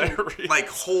hilarious. Can, like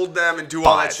hold them and do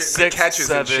all that 5, shit, 6, the catches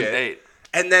 7, and shit. 8.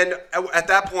 And then at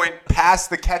that point, past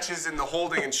the catches and the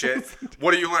holding and shit,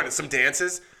 what are you learning? Some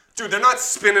dances? Dude, they're not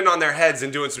spinning on their heads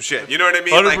and doing some shit. You know what I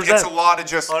mean? 100%. Like it's a lot of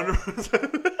just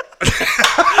 100%.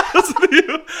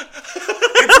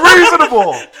 it's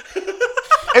reasonable.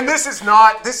 And this is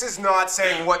not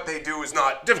saying what they do is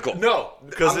not difficult. No,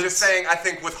 because I'm just saying I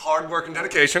think with hard work and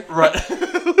dedication, Right.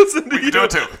 Listen to we can do it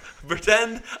too.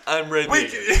 Pretend I'm Ray We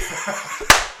Megan. can,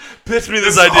 Pitch me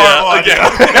this is a idea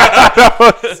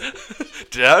horrible again.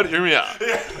 Dad, hear me out.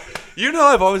 You know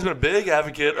I've always been a big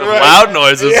advocate of loud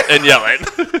noises and yelling.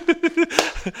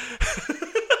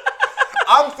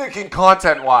 I'm thinking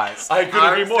content-wise. I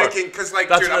couldn't agree more. I'm thinking because, like,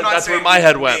 That's dude, I'm where- not that's saying where my we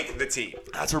head would went. make the team.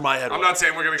 That's where my head I'm went. not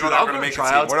saying we're gonna go Dude, there. I'll We're gonna go make to the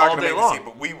team. tryouts We're not all gonna day make the long. team,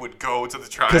 but we would go to the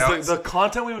Because tryouts. the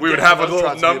content we would We would get have a from those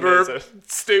little tryouts would be number amazing.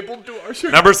 stapled to our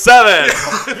shirt. Number 7.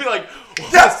 It'd be like,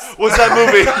 Yes! what's that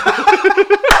movie?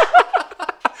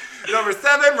 Number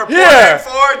 7, reporting Yeah.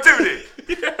 for duty.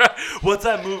 What's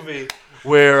that movie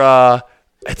where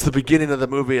it's the beginning of the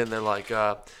movie and they're like,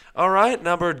 all right,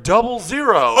 number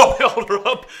 00. Oh. They hold her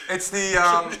up. It's the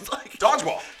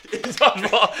dodgeball.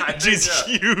 She's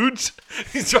huge.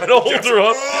 He's trying to hold her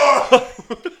up.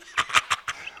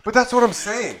 But that's what I'm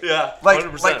saying. Yeah, like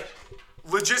 100%. like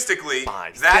logistically,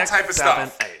 5, that 6, type of 7,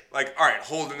 stuff. 8. Like, all right,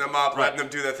 holding them up, Right. letting them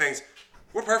do their things.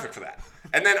 We're perfect for that.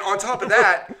 And then on top of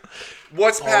that,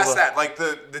 what's past that? Like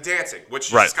the dancing,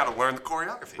 which you Right. just got to learn the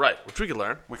choreography. Right, which we could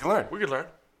learn. We can learn. We could learn.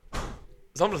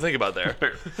 Something to think about there.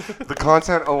 The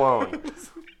content alone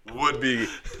would be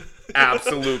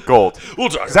absolute gold. We'll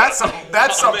talk about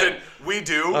That's something we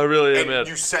do. I really am and in.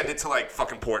 you send it to like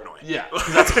fucking Portnoy. Yeah,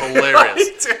 that's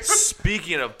hilarious. Right?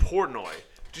 Speaking of Portnoy,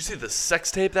 did you see the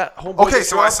sex tape that homeboy Okay, just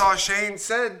so I dropped? saw Shane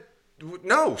said,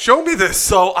 no, show me this.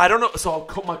 So I don't know. So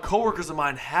my coworkers of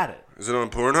mine had it. Is it on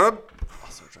Pornhub?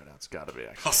 I'll search right now. It's got to be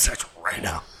actually. I'll search right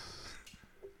now.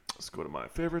 Let's go to my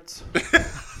favorites.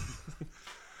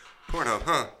 Pornhub,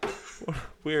 huh?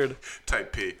 Weird.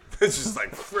 Type P. It's just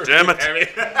like, Damn it.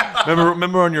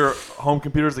 remember on your home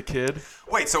computer as a kid?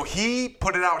 Wait, so he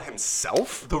put it out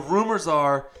himself? The rumors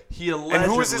are he allegedly. And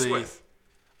who is this with?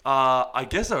 I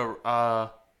guess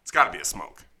It's got to be a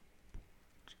smoke.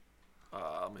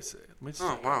 let me see.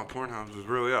 Oh, wow, Pornhub is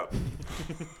really up.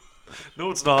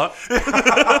 No, it's not.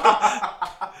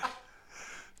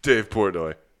 Dave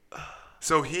Portnoy.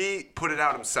 So he put it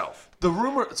out himself. The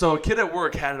rumor. So a kid at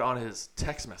work had it on his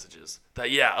text messages that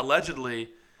allegedly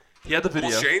he had the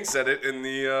video. Well, Shane said it in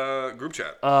the group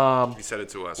chat. He said it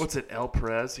to us. What's it? El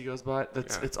Prez. He goes by.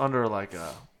 It's under like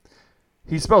a.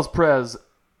 He spells Prez,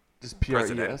 just P-R-E-S.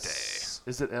 Presidente.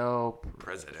 Is it El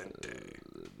Presidente.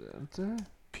 Presidente?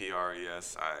 Presindent.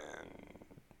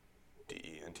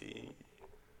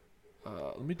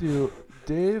 Let me do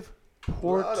Dave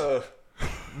Port.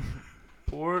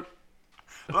 Port.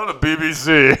 Not a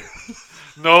BBC.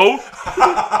 No.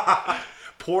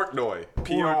 Portnoy.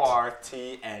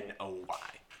 P-O-R-T-N-O-Y.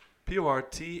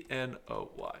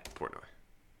 P-O-R-T-N-O-Y. Portnoy.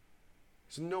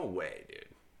 There's no way, dude.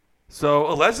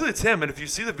 So allegedly it's him, and if you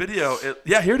see the video,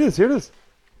 here it is. Here it is.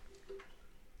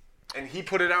 And he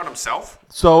put it out himself?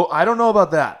 So I don't know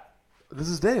about that. This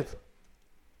is Dave.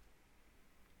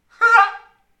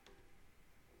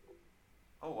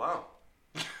 Oh, wow.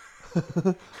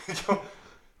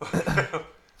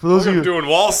 For those of you doing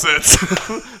wall sits.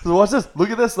 so watch this. Look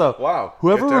at this though. Wow.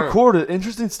 Whoever Get down. recorded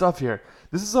interesting stuff here.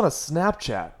 This is on a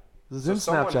Snapchat. This is in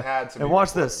someone Snapchat. had to And be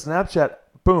watch this. Snapchat.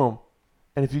 Boom.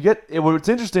 And if you get what's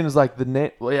interesting is like the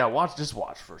name. Well, yeah, just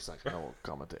watch for a second. I will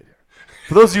commentate here.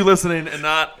 For those of you listening and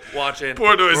not watching,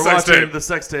 Portnoy we're sex watching tape. the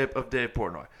sex tape of Dave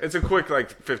Portnoy. It's a quick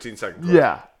 15-second clip.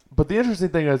 Yeah, but the interesting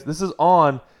thing is this is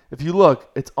on. If you look,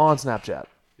 it's on Snapchat.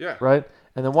 Yeah. Right,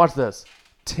 and then watch this.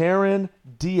 Taryn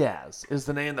Diaz Is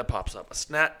the name that pops up a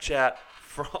Snapchat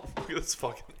from? Look at this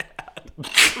fucking ad.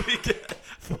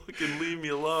 Fucking leave me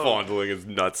alone. Fondling his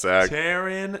nutsack.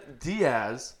 Taryn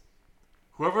Diaz.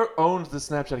 Whoever owns the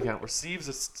Snapchat account receives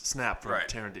a snap from Right.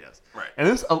 Taryn Diaz. Right. And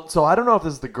this, so I don't know if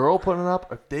this is the girl putting it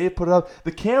up, or if Dave put it up.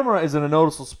 The camera is in a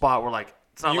noticeable spot where like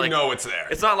It's not You like know it's there.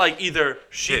 It's not like either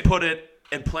she Hidden. put it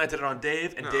and planted it on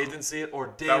Dave, and Dave didn't see it,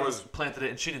 or Dave was- planted it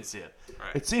and she didn't see it.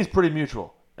 it seems pretty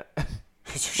mutual.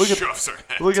 He just Look at- shoves her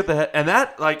head. Look at the head, and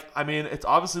that it's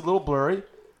obviously a little blurry.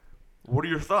 What are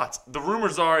your thoughts? The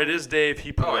rumors are it is Dave.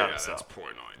 He put Oh it yeah, out that's himself.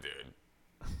 Portnoy,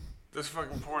 dude. That's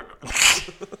fucking Portnoy.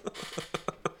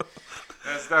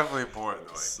 That's definitely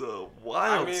Portnoy. So I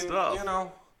wild mean,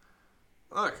 stuff.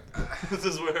 look, This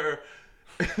is where.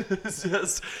 It's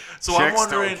just, so I'm Chicks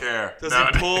don't wondering, care does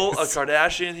he pull a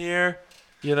Kardashian here?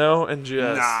 You know, and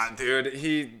just nah, dude.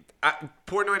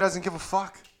 Portnoy doesn't give a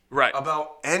fuck. right.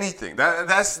 About anything.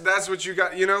 That's what you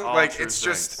got, All like true it's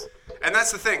things. just, and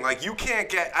that's the thing, like you can't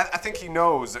get, I think he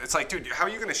knows, it's like, dude, how are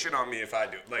you gonna shit on me if I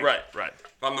do? Like, Right.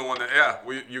 I'm the one that,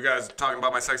 you guys talking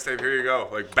about my sex tape, here you go,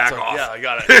 like back off. Yeah, I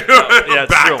got it. No, yeah,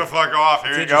 it's back true. the fuck off,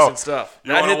 here It's you go. interesting stuff.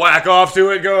 You That wanna hit- whack off to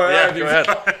it, go Yeah, ahead.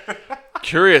 go ahead.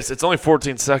 Curious. It's only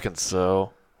 14 seconds,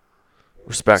 so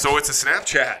respect. So it's a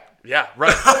Snapchat. yeah,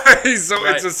 right. So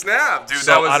Right. it's a snap, dude.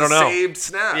 So, that was I don't a know. saved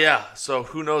snap. Yeah, so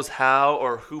who knows how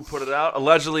or who put it out?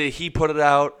 Allegedly, he put it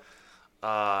out.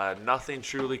 Nothing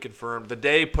truly confirmed. The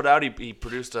day he put out, he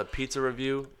produced a pizza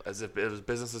review as if it was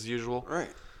business as usual. Right.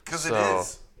 Because So, it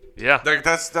is. Yeah. Like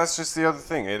that's just the other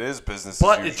thing. It is business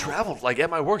But as it usual. traveled. Like, at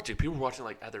my work, dude, people were watching,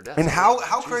 like, at their desks. And I'm how like,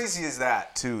 how Jesus. crazy is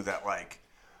that too? That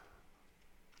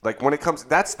like when it comes,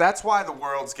 that's why the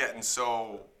world's getting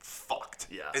so fucked.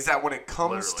 Yeah. Is that when it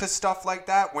comes Literally. to stuff like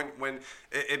that, when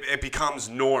it becomes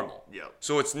normal. Yep.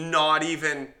 So it's not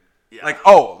even. Yeah.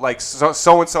 Like so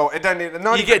and so it doesn't even,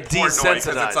 not You even get Portnoy, 'cause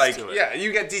desensitized it's like to it. yeah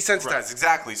you get desensitized Right.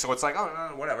 exactly, so it's like oh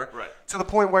no, whatever, Right. to the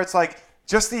point where it's like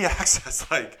just the access,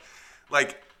 like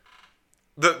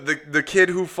the kid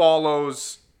who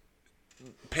follows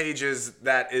pages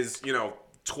that is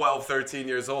 12, 13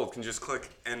 years old can just click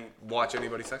and watch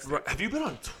anybody's sex tape. Right. Have you been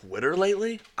on Twitter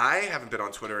lately? I haven't been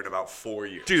on Twitter in about 4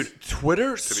 years. Dude, Twitter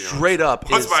honest. straight up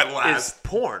What's is, my last is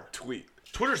porn. tweet.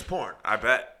 Twitter's porn. I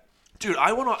bet. Dude,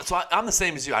 I went on. So I'm the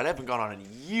same as you. I haven't gone on in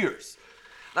years.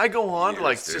 And I go on to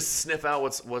like Years, dude. just sniff out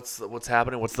what's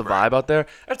happening, what's the vibe out there.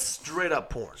 That's straight up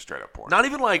porn. Straight up porn. Not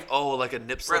even like like a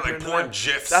nip slip. Right, here like and porn there.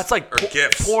 gifs That's like or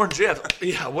gifs. porn gifs.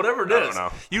 Yeah, whatever it I don't is.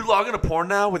 know. You log into porn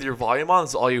now with your volume on.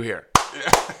 That's all you hear.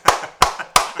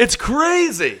 It's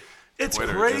crazy. It's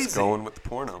Twitter crazy. just going with the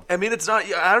porno. I mean, it's not.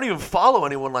 I don't even follow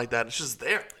anyone like that. It's just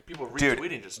there. Like, people Dude,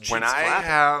 retweeting, just when cheeks I clapping.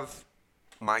 have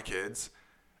my kids,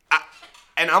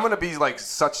 and I'm gonna be like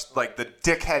such like the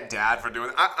dickhead dad for doing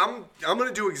it. I'm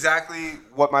gonna do exactly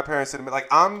what my parents did to me. Like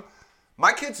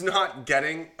my kid's not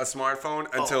getting a smartphone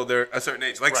until they're a certain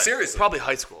age. Like Right. seriously, Probably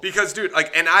high school. Because dude,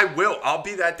 like, and I'll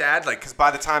be that dad. Like, because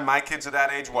by the time my kids are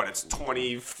that age, it's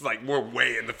 20. Like, we're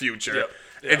way in the future. Yep.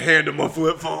 And hand them a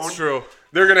flip phone. It's true.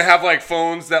 They're gonna have like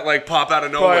phones that like pop out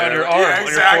of nowhere on your arm, Yeah, on your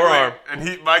exactly. forearm.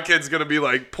 And my kid's gonna be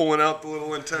like pulling out the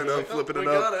little antenna, flipping we it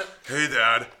up. got it. Hey,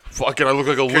 Dad. Fucking, I look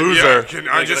like a Can, loser. can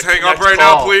Yeah, I you just gotta hang up connect right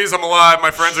now, call. please? I'm alive.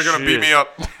 My friends are gonna beat Jeez. me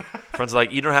up. Friends are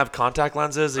like, you don't have contact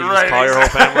lenses? You Right, just call your whole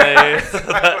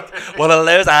family? What a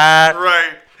loser.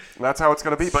 Right. That's how it's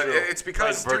gonna be. But it's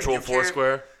because Like virtual dude, you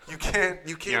Foursquare. You can't.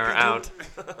 You're be out.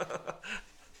 doing-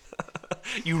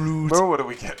 You lose. Remember when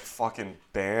we get fucking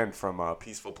banned from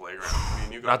Peaceful Playground? Me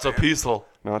and you got Not so banned. peaceful.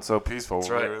 Not so peaceful. That's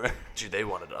right. Dude, they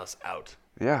wanted us out.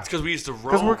 Yeah. It's because we used to roam.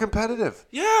 Because we're competitive.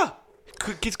 Yeah.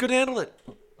 Kids could handle it.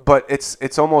 But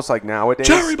it's almost like nowadays.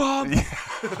 Cherry bomb.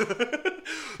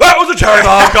 That was a cherry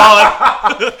bomb,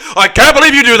 Colin. I can't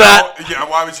believe you do that. Yeah,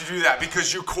 why would you do that?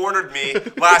 Because you cornered me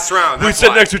last round. We That's sit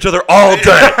why. next to each other all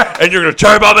day, and you're going to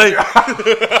cherry bomb me?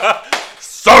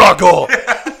 So not cool.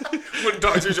 Wouldn't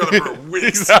talk to each other for weeks.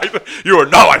 Exactly. You are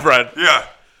not my friend. Yeah.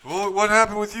 Well, what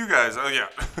happened with you guys? Oh, yeah.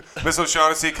 Miss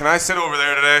O'Shaughnessy, can I sit over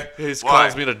there today? He Why?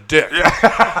 calls me a dick.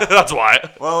 Yeah. That's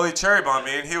why. Well, he cherry bombed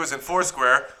me, and he was in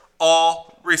Foursquare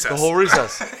all recess. The whole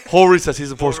recess. Whole recess. He's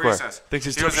in Foursquare. recess. Thinks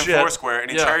he's He tough was in shit. Foursquare, and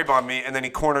he Yeah. cherry bombed me, and then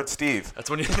he cornered Steve. That's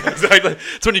when you exactly.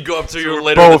 That's when you go up to your we're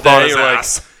later in the both on day. his You're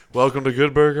ass. like, "Welcome to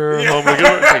Good Burger." Home to Good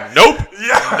Burger. It's like, nope.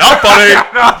 Yeah. Not funny.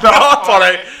 Not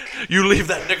funny. You leave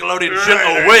that Nickelodeon shit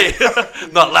Right.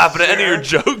 away. Not laughing at any of your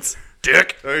jokes.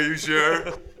 dick. Are you sure?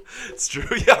 It's true.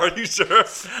 Yeah, are you sure?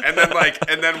 And then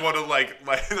what?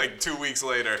 Like 2 weeks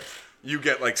later, you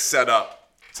get like set up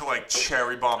to like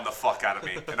cherry bomb the fuck out of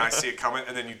me, and I see it coming,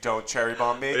 and then you don't cherry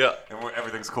bomb me, Yeah. and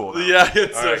everything's cool. Now. Yeah,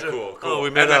 it's All right, such a- cool. Oh, we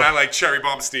and made then up. I like cherry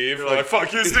bomb Steve. You're like,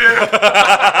 fuck you, Steve.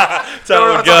 That's how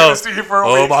it would Talking go. to Steve for a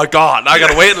Oh week. my god! Now I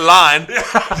gotta wait in line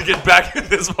to get back in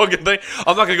this fucking thing.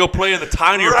 I'm not gonna go play in the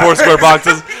tinier Foursquare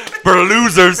boxes for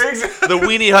losers. Exactly. The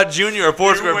Weenie Hut Junior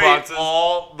Foursquare You wait boxes.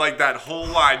 all like that whole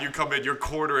line. You come in, you're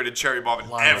quartering and cherry bombing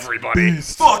everybody.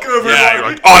 Fuck everybody. Yeah, you're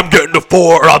like, I'm getting to 4,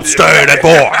 or I'm staying at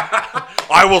 4.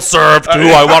 I will serve to who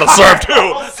I want to serve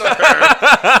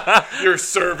to. You're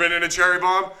serving in a cherry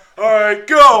bomb. All right,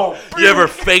 go. You ever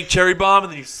fake cherry bomb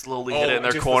and then you slowly hit it in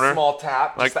their just corner? A small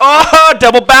tap. Like, oh,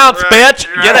 double bounce, Right, bitch.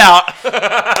 yeah. Get out.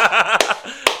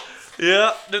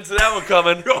 Yeah, didn't see that one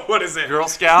coming. What is it? Girl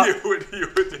Scout? You would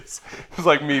it's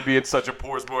like me being such a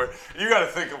poor sport. You got to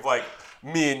think of like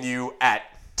me and you at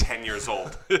 10 years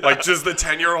old. Like just the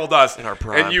 10-year-old us. In our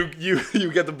prime. And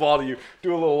you get the ball, you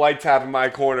do a little light tap in my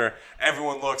corner.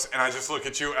 Everyone looks, and I just look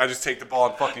at you. I just take the ball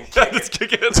and fucking kick Let's it.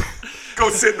 kick it. Go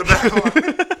sit in the back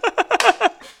line.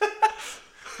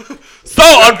 So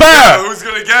unfair. Who's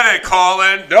going to get it,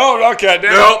 Colin? No, okay.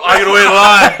 Nope, I gotta wait in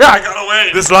line. I got to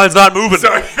wait. This line's not moving.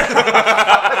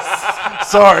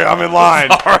 Sorry, I'm in line.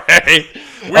 All right.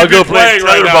 We'd I'll be go play playing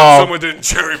right now if tetherball. someone didn't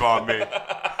cherry bomb me.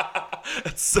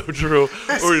 That's so true.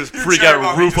 Or you just You freak cherry out bomb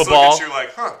and me, roof a just ball. Look at you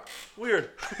like, huh? Weird.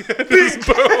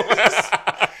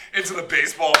 Into the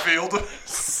baseball field.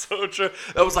 So true.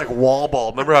 That was like wall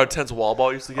ball. Remember how intense wall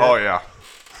ball used to get? yeah.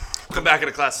 Come back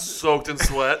into class soaked in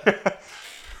sweat.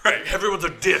 Right. Everyone's a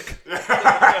dick.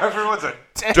 Everyone's a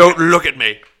dick. Don't look at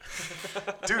me.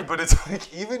 Dude, but it's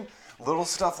like even little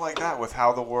stuff like that with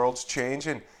how the world's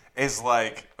changing is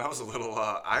like, that was a little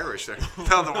Irish there.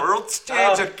 How the world's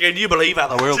changing. Can you believe how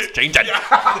the world's changing?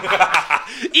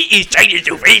 It is changing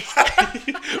too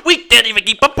fast. We can't even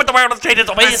keep up with the world. It's changing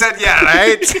so I fast. said, yeah,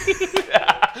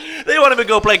 right? They wanted me to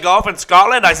go play golf in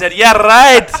Scotland. I said, yeah,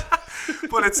 right.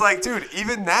 But it's like, dude,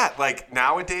 even that, like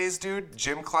nowadays, dude,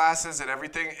 gym classes and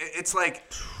everything, it's like,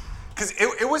 because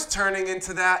it was turning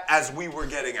into that as we were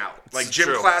getting out. Like gym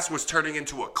true. class was turning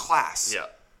into a class. Yeah.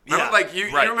 Remember, Yeah, like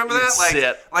you right. remember You'd that? Like,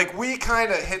 sit. like we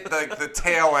kind of hit the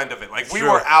tail end of it. Like we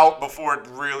Sure. were out before it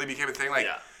really became a thing. Like,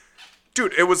 Yeah.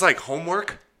 dude, it was like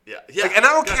homework. Yeah. Yeah. Like, and I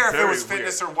don't That's care if it very was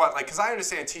fitness weird. or what. Like, because I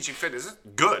understand teaching fitness is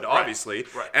good, obviously,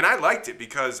 Right. and I liked it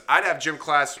because I'd have gym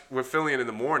class with Fillion in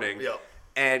the morning. Yep.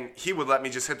 And he would let me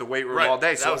just hit the weight room Right. all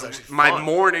day. That So was actually my fun.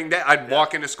 morning day, I'd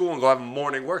walk into school and go have a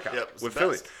morning workout Yep, it was with the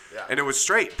Philly. best. Yeah. And it was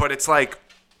straight. But it's like,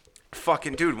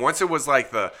 fucking dude, once it was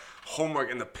like the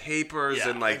homework and the papers Yeah,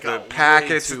 and like it the got way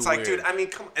packets, too it's like, weird. dude, I mean,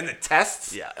 come on. And the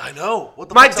tests. Yeah, I know. What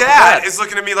the My fuck's up with dad that? is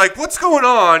looking at me like, what's going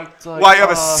on like, while you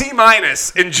have a C-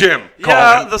 in gym?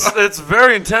 Yeah, Colin? it's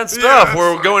very intense stuff. it's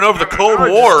We're like- going over the I Cold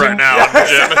just War right didn't- now, Yeah.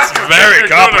 Jim. It's very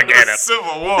complicated.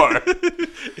 Civil War.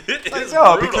 It is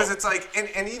No, brutal. because it's like,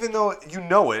 and even though you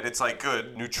know it, it's like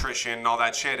good nutrition and all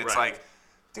that shit. It's Right. like,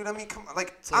 dude, I mean, come on,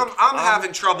 like I'm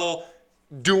having trouble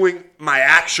doing my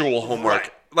actual homework,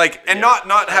 Right. like, and not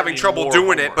having need trouble more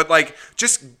doing it, homework. but like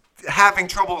just having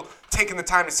trouble taking the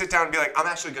time to sit down and be like, I'm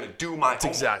actually gonna do my homework.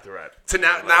 exactly right. So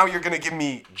now you're gonna give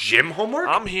me gym homework?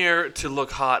 I'm here to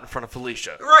look hot in front of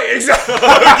Felicia. Right, exactly.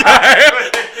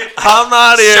 I'm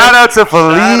not here. Shout out to Shout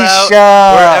out.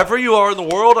 Felicia. Wherever you are in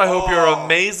the world, I hope you're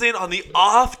amazing. On the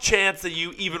off chance that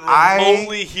you even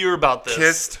remotely hear about this.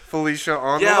 Kissed Felicia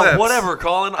on the Yeah, lips. whatever,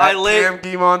 Colin. At I laid. Cam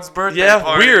Guimond's birthday Yeah,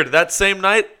 party. weird. That same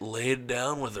night, laid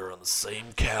down with her on the same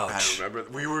I couch. remember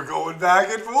we were going back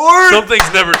and forth. Some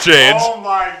things never change. Oh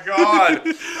my god!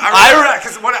 I remember that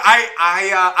because what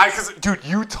because dude,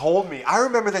 you told me. I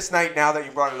remember this night now that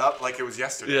you brought it up, like it was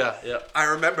yesterday. Yeah, yeah. I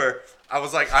remember. I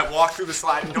was like, I walked through the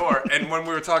sliding door, and when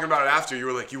we were talking about it after, you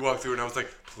were like, you walked through, and I was like,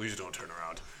 please don't turn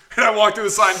around. And I walked through the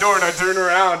sliding door, and I turn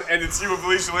around, and it's you and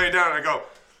Felicia laying down, and I go,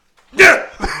 yeah.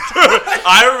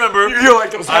 I remember. You hear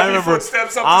like those I heavy remember.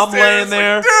 footsteps up I'm the stairs. laying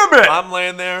there. Like, damn it! I'm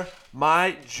laying there.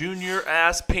 My junior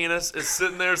ass penis is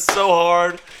sitting there so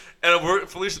hard, and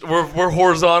we're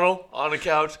horizontal on the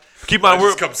couch. Keep I my word.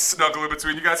 just come snuggle in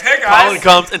between you guys. Hey guys. Colin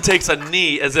comes and takes a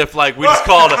knee as if like we just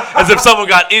called it, as if someone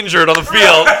got injured on the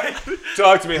field.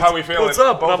 Talk to me. How we feeling? What's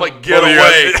up? And I'm like, get Both of you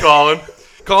away, guys. Colin.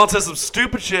 Colin says some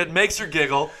stupid shit, makes her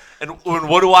giggle, and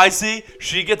what do I see?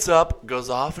 She gets up, goes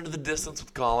off into the distance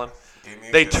with Colin. me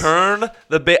a They kiss. turn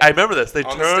I remember this. They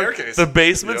On the turn staircase. the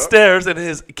basement Yep. stairs in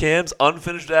his Cam's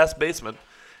unfinished ass basement,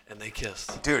 and they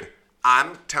kissed. Dude,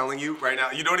 I'm telling you right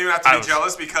now, you don't even have to I be was-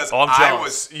 jealous because I'm I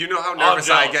jealous. was, you know how nervous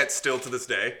I jealous. get still to this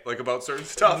day, like about certain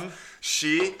stuff.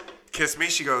 She kissed me.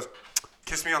 She goes,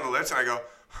 kiss me on the lips, and I go,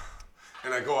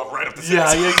 and I go up right up the Yeah,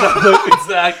 stairs.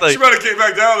 exactly. She might have came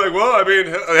back down like, well, I mean,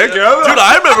 heck yeah. Dude,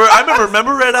 I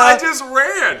remember at I just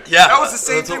ran. Yeah. That was the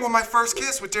same That's thing what- with my first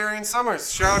kiss with Darian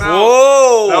Summers. Shout out.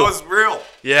 Whoa. That was real.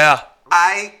 Yeah.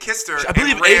 I kissed her. I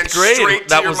believe and ran 8th grade, Straight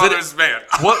that to your was it. mother's van.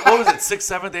 What was it?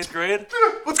 6th, 7th, 8th grade?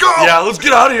 Let's go. Yeah, let's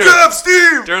get out of here. Get up,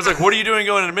 Steve. Darren's like, what are you doing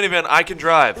going in a minivan? I can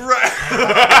drive.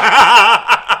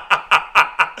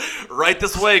 Right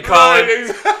this way, Colin. Right,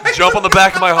 exactly. Jump on the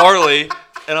back of my Harley,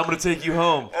 and I'm going to take you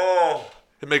home Oh.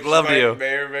 and make love to you.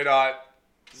 May or may not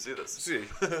See this. see.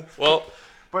 Well,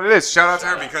 But it is. Shout out to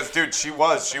her because, dude, she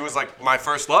was like my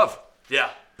first love. yeah,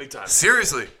 big time.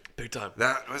 Seriously. Big time.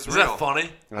 That was Isn't real. that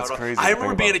funny? That's crazy I to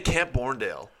remember think being about. at Camp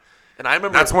Borndale, and I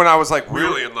remember That's when I was like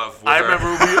really in love with I her.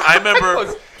 remember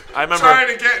Trying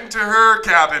to get into her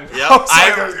cabin. Yep. I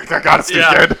was like, I gotta sneak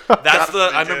Yeah, in. that's the.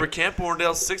 sneak I remember in. Camp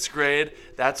Borndale, 6th grade.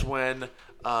 That's when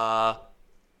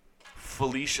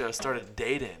Felicia started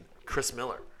dating Chris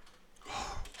Miller.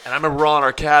 And I remember we're all in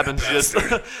our cabin, just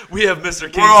we have Mr.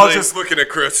 Kingsley. We're all just looking at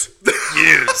Chris.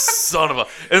 You son of a.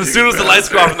 And as soon as the lights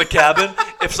go off in the cabin,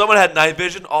 if someone had night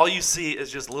vision, all you see is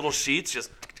just little sheets,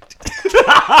 just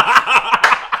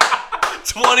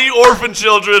 20 orphan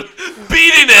children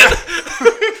beating it.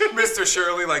 Mr.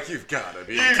 Shirley, like, you've gotta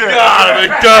be. God,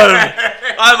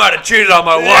 I might have cheated on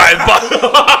my wife, but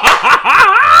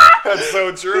That's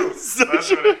so true.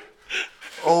 That's what it,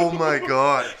 oh my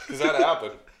god. Does that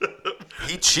happen?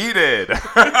 He cheated.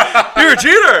 you're a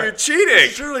cheater. You're cheating.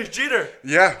 Surely cheater.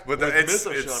 Yeah, but Miss it's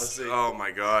O'Shaughnessy. oh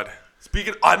my god.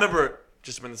 Speaking, I remember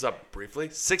just to bring this up briefly.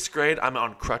 6th grade, I'm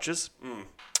on crutches.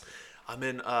 I'm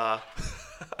in. I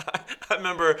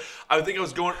remember. I think I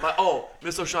was going.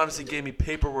 Miss O'Shaughnessy gave me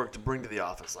paperwork to bring to the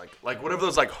office, like whatever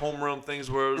those like homeroom things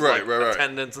were, it was, Right, like right.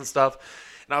 attendance and stuff.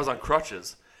 And I was on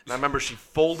crutches, and I remember she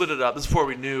folded it up. This is before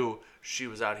we knew she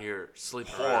was out here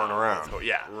sleeping Whoring around. So,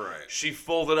 yeah, Right. She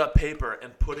folded up paper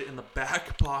and put it in the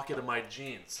back pocket of my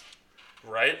jeans.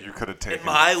 Right? You could have taken And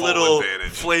my full little advantage.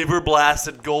 flavor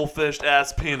blasted goldfish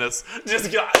ass penis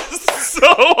just got so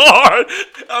hard.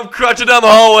 I'm crutching down the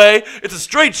hallway. It's a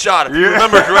straight shot if you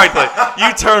remember correctly.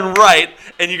 You turn right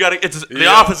and you got to. The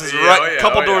Yeah, office is yeah, right, oh yeah,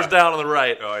 couple oh doors yeah. down on the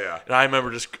right. Oh yeah. And I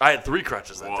remember I had 3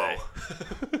 crutches that day.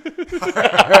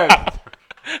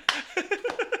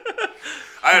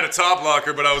 I had a top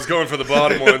locker, but I was going for the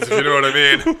bottom ones, if you know what I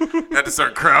mean. Had to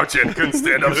start crouching. Couldn't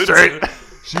stand up straight.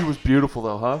 She was beautiful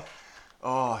though, huh?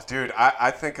 Oh, dude,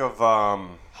 I think of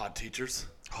Hot teachers.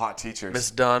 hot teachers.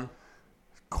 Miss Dunn,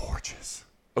 Gorgeous.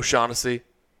 O'Shaughnessy.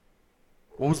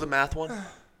 What was the math one?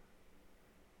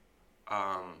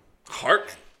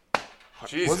 Hartman.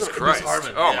 Jesus Was it Miss Christ.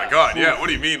 Hartman? Oh Yeah. my God. Yeah. What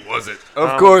do you mean? Was it?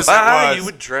 Of course Buy you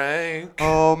a drink.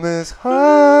 Oh, Miss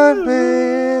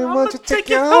Hartman, won't you take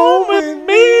you home with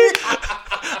me?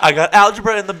 I got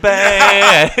algebra in the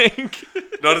bank.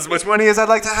 Not as much money as I'd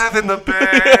like to have in the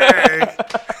bank.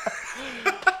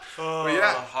 But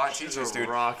yeah, hot teachers, dude.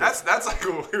 rocket. That's like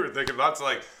what we were thinking. Not to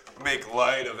like make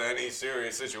light of any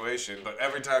serious situation, but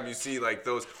every time you see like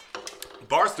those,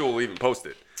 Barstool will even post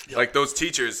it. Like those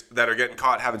teachers that are getting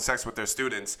caught having sex with their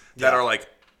students that are like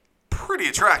pretty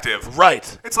attractive.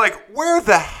 Right. It's like, where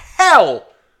the hell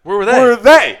Where were they? were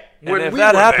they And when if we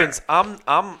that were happens, there?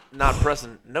 I'm not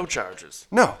pressing no charges.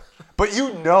 No. But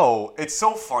you know, it's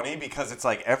so funny because it's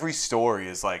like every story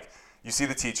is like, you see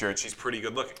the teacher and she's pretty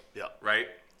good looking. Yeah. Right?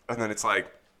 And then it's like,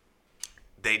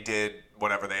 they did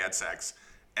whatever, they had sex,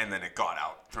 and then it got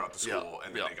out throughout the school,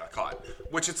 and then they got caught.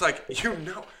 Which it's like, you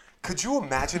know, could you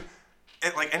imagine,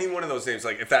 like any one of those names,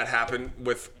 like if that happened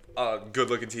with a good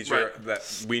looking teacher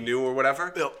that we knew or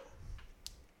whatever?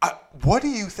 What do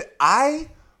you think? I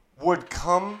would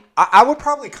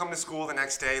probably come to school the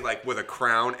next day like with a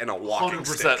crown and a walking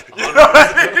stick. 100%. You know what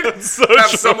I mean? Have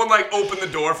someone like open the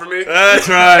door for me. That's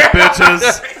right,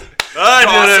 bitches. I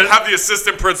did it. Have the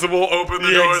assistant principal open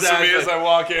the doors exactly. for me as I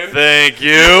walk in. Thank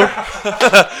you.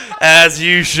 As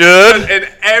you should. And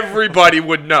everybody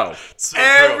would know. So true.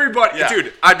 Everybody. Yeah.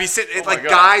 Dude, I'd be sitting, it's like God.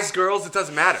 guys, girls, it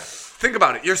doesn't matter. Think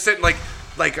about it. You're sitting like,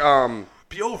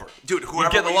 Be over. dude, whoever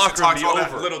get in the we used to locker talk room, to, be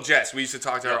that over. little Jess, we used to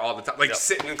talk to her all the time. Like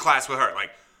sitting in class with her, like,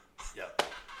 Yeah.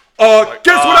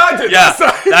 guess what I did Yeah. last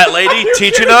night? That lady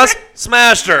teaching us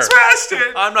smashed her. Smashed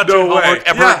it. I'm not No doing way. homework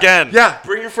ever Yeah. again. Yeah,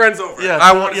 bring your friends over. Yeah,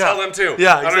 I want to tell them too.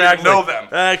 Yeah, I exactly. don't even know them.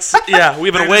 Yeah, we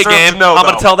have an They away deserve game. to know, I'm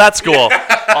going though. to tell that school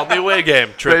on the away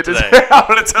game trip today. I'm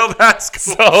gonna tell that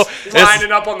school. So, it's,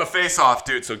 Lining up on the face-off,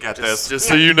 dude. So get this. just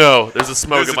so you know, there's a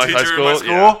smoke There's in a my high teacher school. in my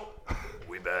school.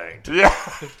 We banged.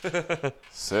 Yeah.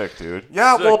 Sick, dude.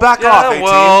 Yeah, well, back Yeah, off, 18.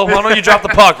 well, why don't you drop the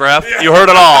puck, ref? You heard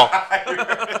it all.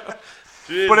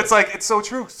 But it's like, it's so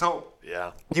true. So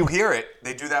Yeah. You hear it.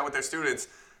 They do that with their students,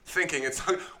 thinking it's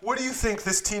like, what do you think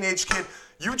this teenage kid?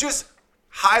 You just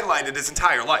highlighted his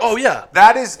entire life. Oh, yeah.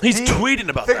 That is. He's tweeting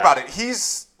about think that. about it.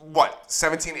 He's what,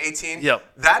 17, 18? Yep.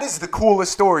 That is the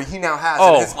coolest story he now has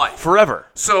in his life. Forever.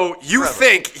 So you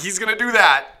think he's gonna do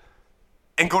that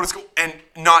and go to school, and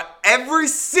not every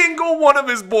single one of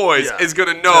his boys is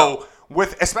gonna know.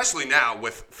 With especially now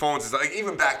with phones, it's like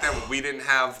even back then when we didn't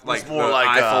have like more the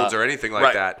like, iPhones or anything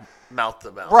like that. Mouth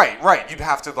to mouth. Right. You'd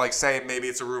have to like say maybe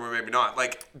it's a rumor, maybe not.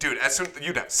 Like, dude, as soon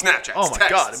you'd have Snapchats, Oh my texts,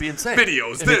 god, it'd be insane.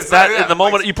 videos. If This, it's that that, in the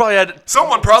moment, like, you probably had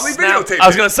someone probably videotaped. I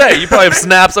was gonna say you probably have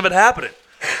snaps of it happening.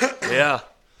 Yeah,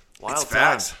 wild It's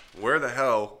facts. Where the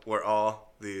hell were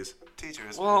all these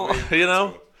teachers? Well, when we you went know.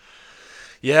 to school?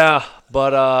 Yeah,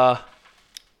 but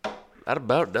that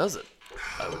about does it.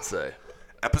 I would say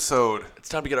Episode. it's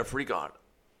time to get our freak on.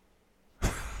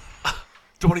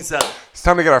 27. It's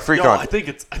time to get our freak Yo, on. I think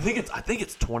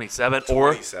it's 27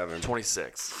 or 27.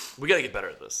 26. We gotta get better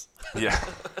at this. Yeah.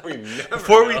 We never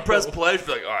Before we know. press play, be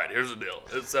like, all right, here's the deal.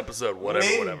 It's episode whatever,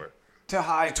 Mid whatever. to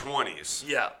high 20s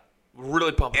Yeah,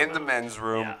 really pumping. in the men's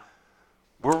room. Yeah.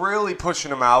 We're really pushing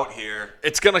them out here.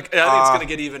 It's gonna. I think it's gonna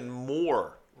get even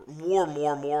more.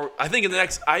 I think in the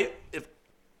next. If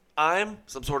I'm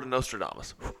some sort of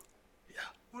Nostradamus.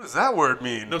 What does that word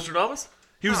mean? Nostradamus?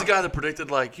 He was the guy that predicted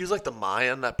he was like the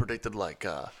Mayan that predicted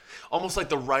almost like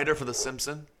the writer for the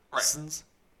Simpsons.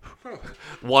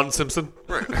 One Simpson.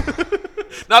 Right.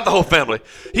 Not the whole family.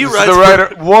 He This is writes the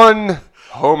writer. One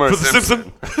Homer for the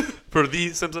Simpson. Simpson. For the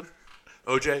Simpson.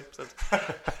 OJ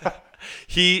Simpson.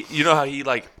 You know how he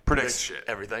predicts shit.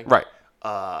 everything? Right.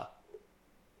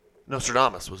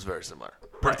 Nostradamus was very similar.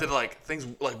 Predicted things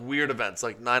like weird events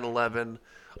like 9/11,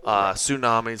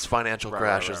 tsunamis, financial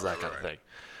crashes, that kind of thing.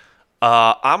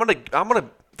 I'm gonna.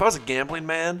 If I was a gambling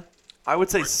man, I would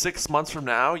say 6 months from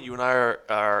now, you and I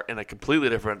are in a completely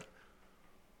different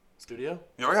studio.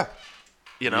 Oh, yeah.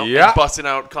 You know, Yeah. and busting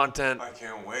out content I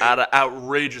can't wait. at an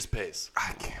outrageous pace.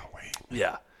 I can't wait.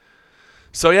 Yeah.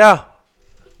 So yeah,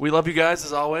 we love you guys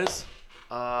as always.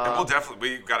 And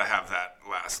we gotta have that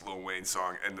last Lil Wayne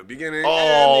song in the beginning.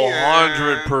 Oh, and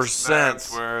the end. 100%.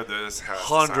 That's where this has to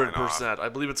sign off. 100%. I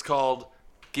believe it's called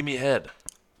 "Give Me Head,"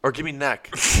 or "Give Me Neck,"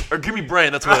 or "Give Me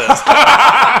Brain." That's what it is.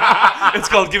 It's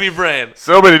called "Give Me Brain."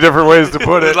 So many different ways to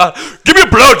put it. Give me a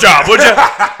blowjob, would you?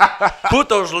 Put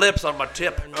those lips on my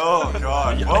tip. Oh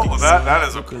God! Well, that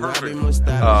is a perfect. Is it?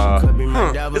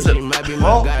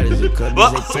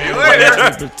 Well, see you later.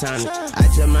 I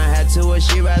tip my hat to her,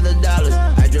 she rather dollars.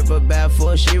 I drip her bath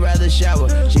full, she rather shower.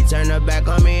 She turn her back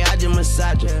on me, I just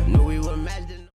massage her. Knew we were matched.